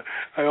 but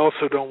I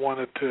also don't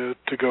want it to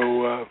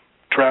go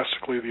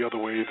drastically the other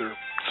way either.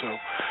 So,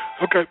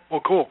 okay,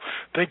 well, cool.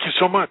 Thank you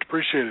so much.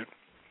 Appreciate it.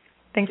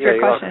 Thanks for your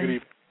question. Good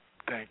evening.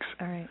 Thanks.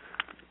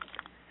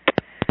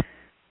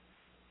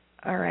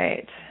 All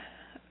right.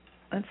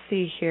 Let's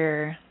see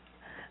here.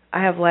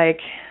 I have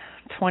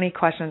 20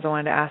 questions I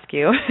wanted to ask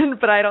you,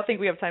 but I don't think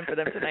we have time for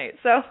them tonight.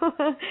 So,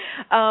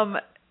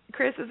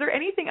 Chris, is there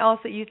anything else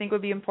that you think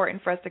would be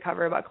important for us to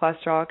cover about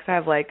cholesterol? Because I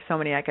have so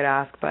many I could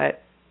ask,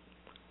 but.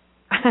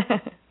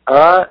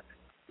 No,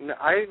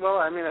 I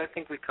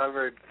think we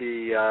covered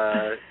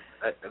the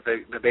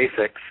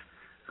basics.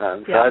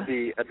 So yeah.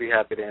 I'd be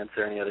happy to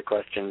answer any other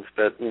questions.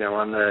 But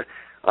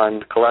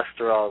on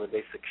cholesterol, the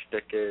basic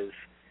shtick is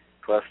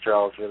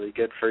cholesterol is really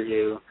good for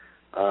you.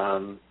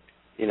 A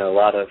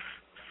lot of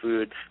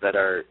foods that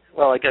are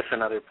I guess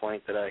another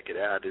point that I could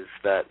add is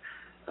that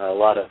a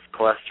lot of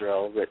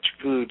cholesterol-rich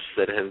foods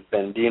that have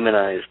been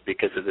demonized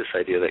because of this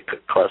idea that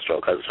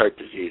cholesterol causes heart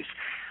disease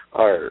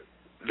are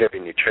very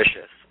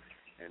nutritious.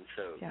 And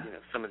so,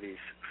 some of these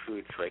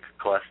foods like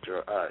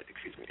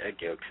egg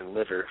yolks and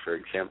liver, for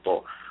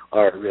example,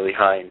 are really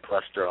high in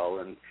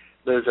cholesterol, and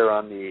those are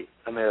on the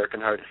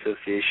American Heart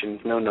Association's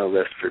no-no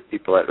list for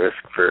people at risk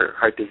for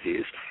heart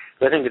disease.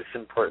 But I think it's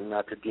important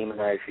not to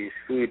demonize these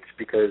foods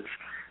because,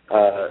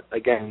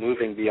 again,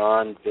 moving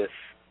beyond this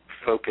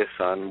focus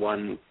on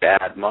one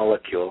bad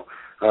molecule,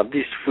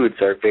 these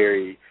foods are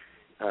very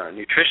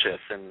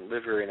nutritious, and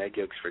liver and egg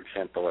yolks, for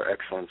example, are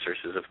excellent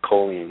sources of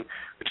choline,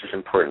 which is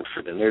important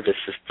for the nervous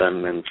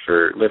system and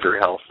for liver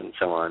health and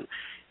so on.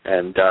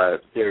 And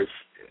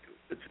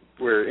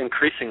we're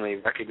increasingly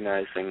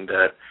recognizing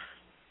that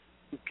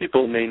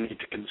people may need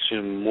to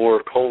consume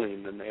more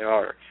choline than they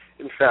are.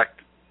 In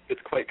fact,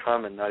 it's quite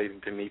common not even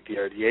to meet the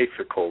RDA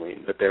for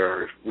choline, but there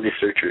are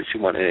researchers who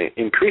want to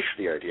increase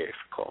the RDA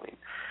for choline.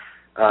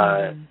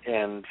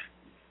 And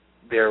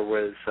there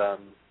was,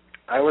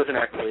 I wasn't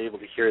actually able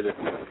to hear this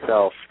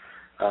myself,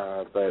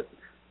 but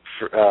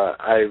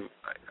I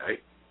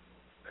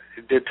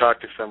did talk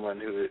to someone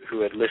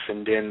who had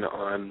listened in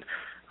on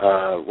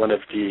one of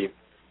the,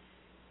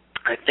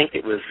 I think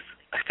it was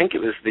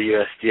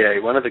the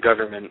USDA, one of the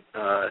government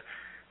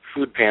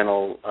food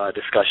panel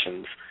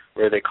discussions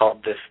where they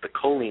called this the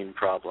choline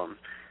problem.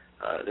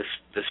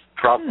 This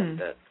problem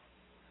that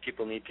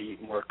people need to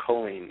eat more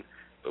choline,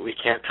 but we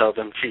can't tell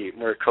them to eat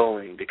more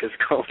choline because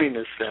choline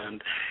is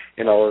found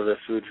in all of the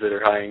foods that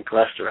are high in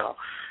cholesterol.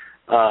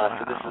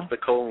 So this is the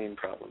choline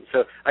problem.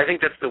 So I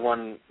think that's the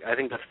one.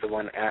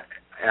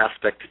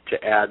 Aspect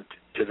to add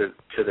to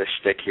the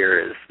shtick here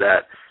is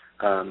that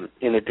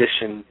in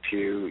addition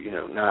to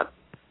not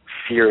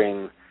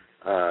fearing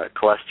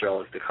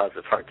cholesterol as the cause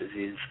of heart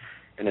disease,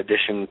 in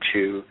addition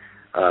to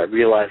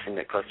realizing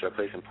that cholesterol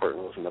plays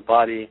important roles in the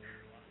body,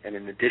 and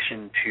in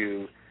addition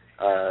to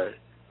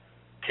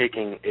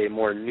taking a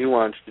more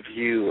nuanced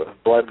view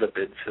of blood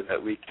lipids so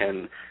that we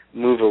can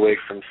move away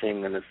from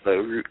seeing them as the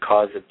root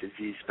cause of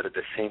disease, but at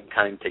the same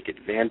time take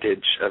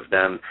advantage of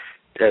them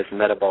as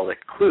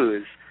metabolic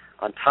clues.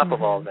 On top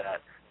of all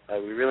that,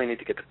 we really need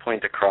to get the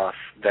point across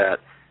that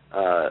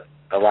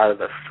a lot of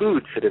the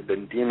foods that have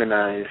been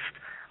demonized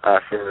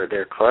for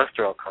their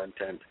cholesterol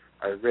content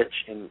are rich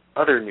in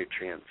other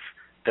nutrients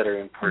that are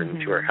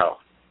important to our health.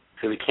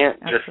 So we can't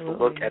just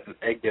look at an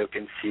egg yolk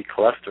and see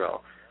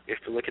cholesterol. We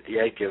have to look at the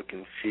egg yolk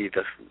and see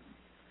the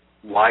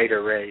wide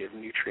array of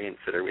nutrients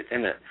that are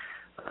within it,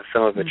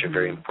 some of which are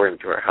very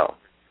important to our health.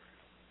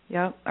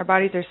 Yeah, our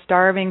bodies are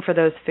starving for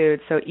those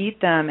foods, so eat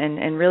them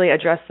and really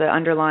address the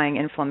underlying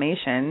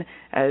inflammation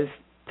as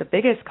the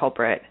biggest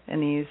culprit in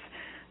these,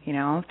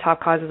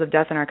 top causes of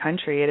death in our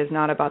country. It is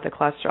not about the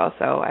cholesterol.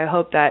 So I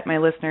hope that my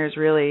listeners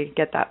really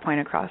get that point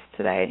across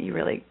today. You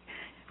really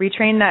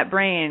retrain that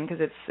brain,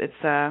 because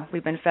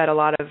we've been fed a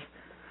lot of,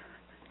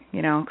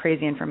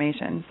 crazy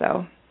information.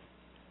 So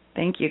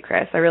thank you,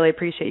 Chris. I really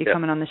appreciate you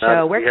coming on the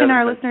show. Where can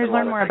our listeners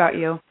learn more about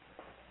you?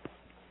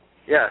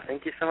 Yeah,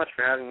 thank you so much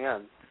for having me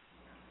on.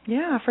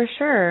 Yeah, for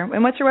sure.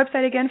 And what's your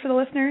website again for the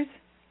listeners?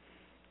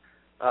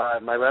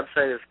 My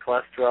website is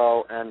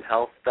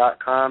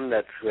cholesterol-and-health.com.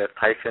 That's with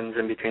hyphens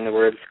in between the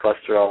words,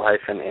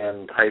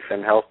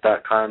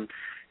 cholesterol-and-health.com.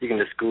 You can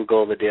just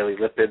Google The Daily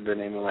Lipid, the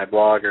name of my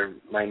blog, or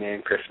my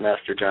name, Chris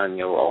Masterjohn.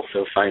 You'll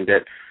also find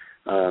it.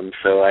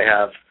 So I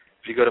have,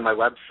 if you go to my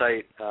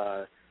website,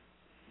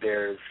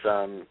 there's,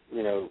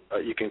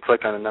 you can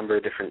click on a number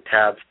of different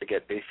tabs to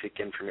get basic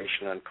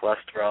information on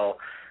cholesterol.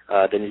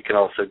 Then you can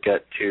also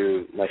get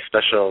to my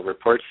special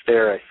reports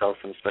there. I sell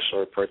some special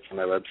reports on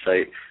my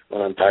website,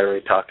 one on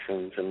thyroid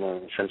toxins and one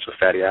on essential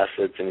fatty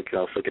acids, and you can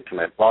also get to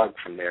my blog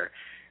from there.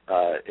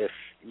 If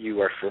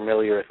you are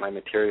familiar with my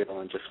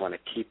material and just want to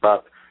keep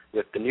up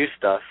with the new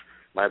stuff,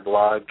 my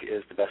blog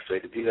is the best way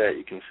to do that.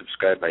 You can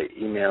subscribe by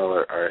email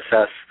or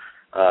RSS,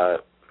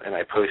 and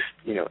I post,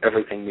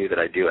 everything new that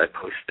I do, I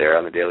post there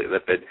on the Daily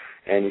Lipid,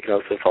 and you can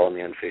also follow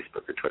me on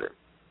Facebook or Twitter.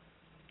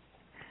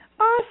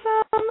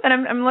 Awesome.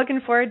 And I'm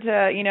looking forward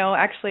to,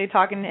 actually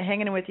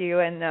hanging with you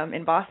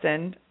in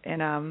Boston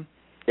in August.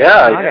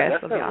 Definitely.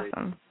 That'll be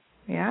awesome.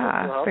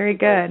 Yeah, very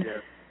good.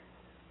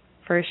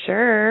 For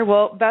sure.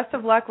 Well, best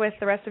of luck with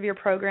the rest of your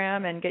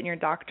program and getting your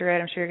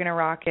doctorate. I'm sure you're going to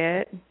rock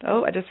it.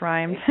 Oh, I just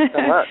rhymed. Thanks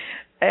so much.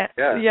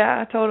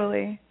 Yeah,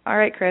 totally. All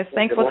right, Chris.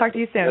 Thanks. We'll talk to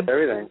you soon. With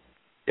everything.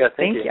 Yeah,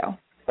 thank you. All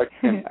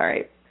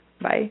right.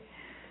 Bye.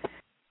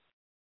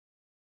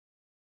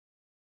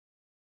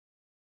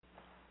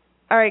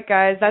 All right,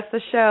 guys, that's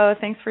the show.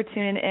 Thanks for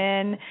tuning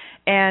in.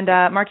 And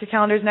mark your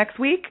calendars next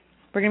week.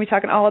 We're going to be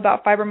talking all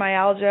about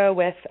fibromyalgia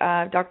with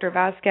Dr.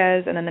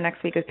 Vasquez, and then the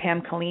next week is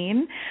Pam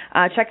Colleen.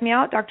 Check me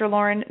out,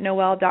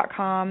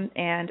 drlaurennoel.com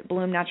and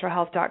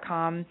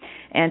bloomnaturalhealth.com.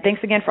 And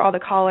thanks again for all the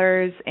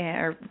callers,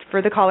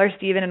 for the callers,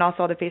 Stephen, and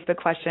also all the Facebook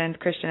questions,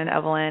 Christian and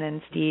Evelyn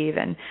and Steve,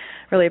 and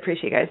really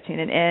appreciate you guys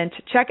tuning in.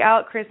 Check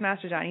out Chris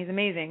Masterjohn. He's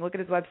amazing. Look at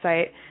his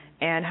website,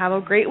 and have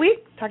a great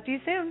week. Talk to you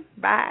soon.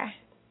 Bye.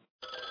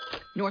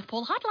 North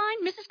Pole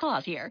Hotline, Mrs.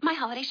 Claus here. My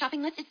holiday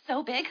shopping list is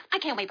so big, I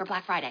can't wait for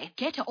Black Friday.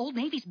 Get to Old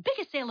Navy's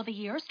biggest sale of the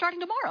year starting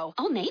tomorrow.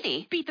 Old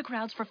Navy? Beat the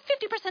crowds for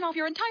 50% off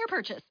your entire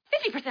purchase.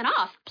 50%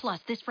 off? Plus,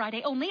 this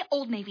Friday only,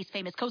 Old Navy's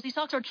famous cozy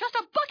socks are just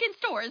 $1 in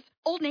stores.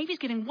 Old Navy's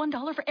giving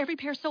 $1 for every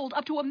pair sold,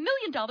 up to $1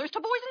 million to Boys and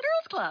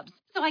Girls Clubs.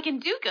 So I can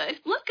do good,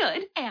 look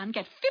good, and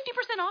get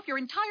 50% off your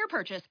entire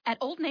purchase at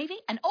Old Navy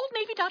and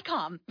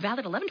OldNavy.com.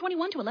 Valid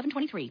 11/21 to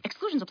 11/23.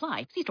 Exclusions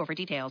apply. See store for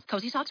details.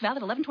 Cozy socks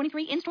valid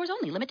 11/23 in stores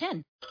only. Limit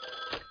 10.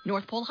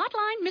 North Pole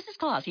Hotline, Mrs.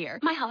 Claus here.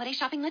 My holiday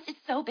shopping list is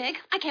so big,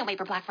 I can't wait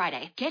for Black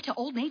Friday. Get to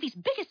Old Navy's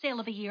biggest sale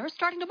of the year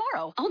starting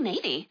tomorrow. Old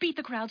Navy? Beat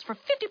the crowds for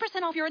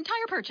 50% off your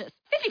entire purchase.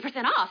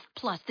 50% off?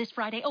 Plus, this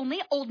Friday only,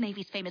 Old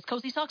Navy's famous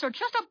cozy socks are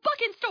just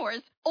 $1 in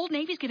stores. Old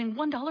Navy's giving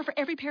 $1 for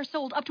every pair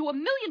sold, up to $1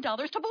 million to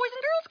Boys and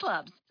Girls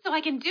Clubs. So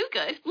I can do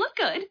good, look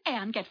good,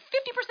 and get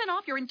 50%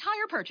 off your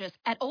entire purchase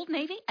at Old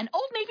Navy and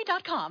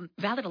OldNavy.com.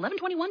 Valid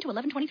 11/21 to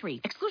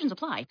 11/23. Exclusions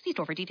apply. See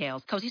store for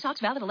details. Cozy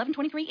socks valid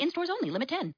 11/23 in stores only. Limit 10.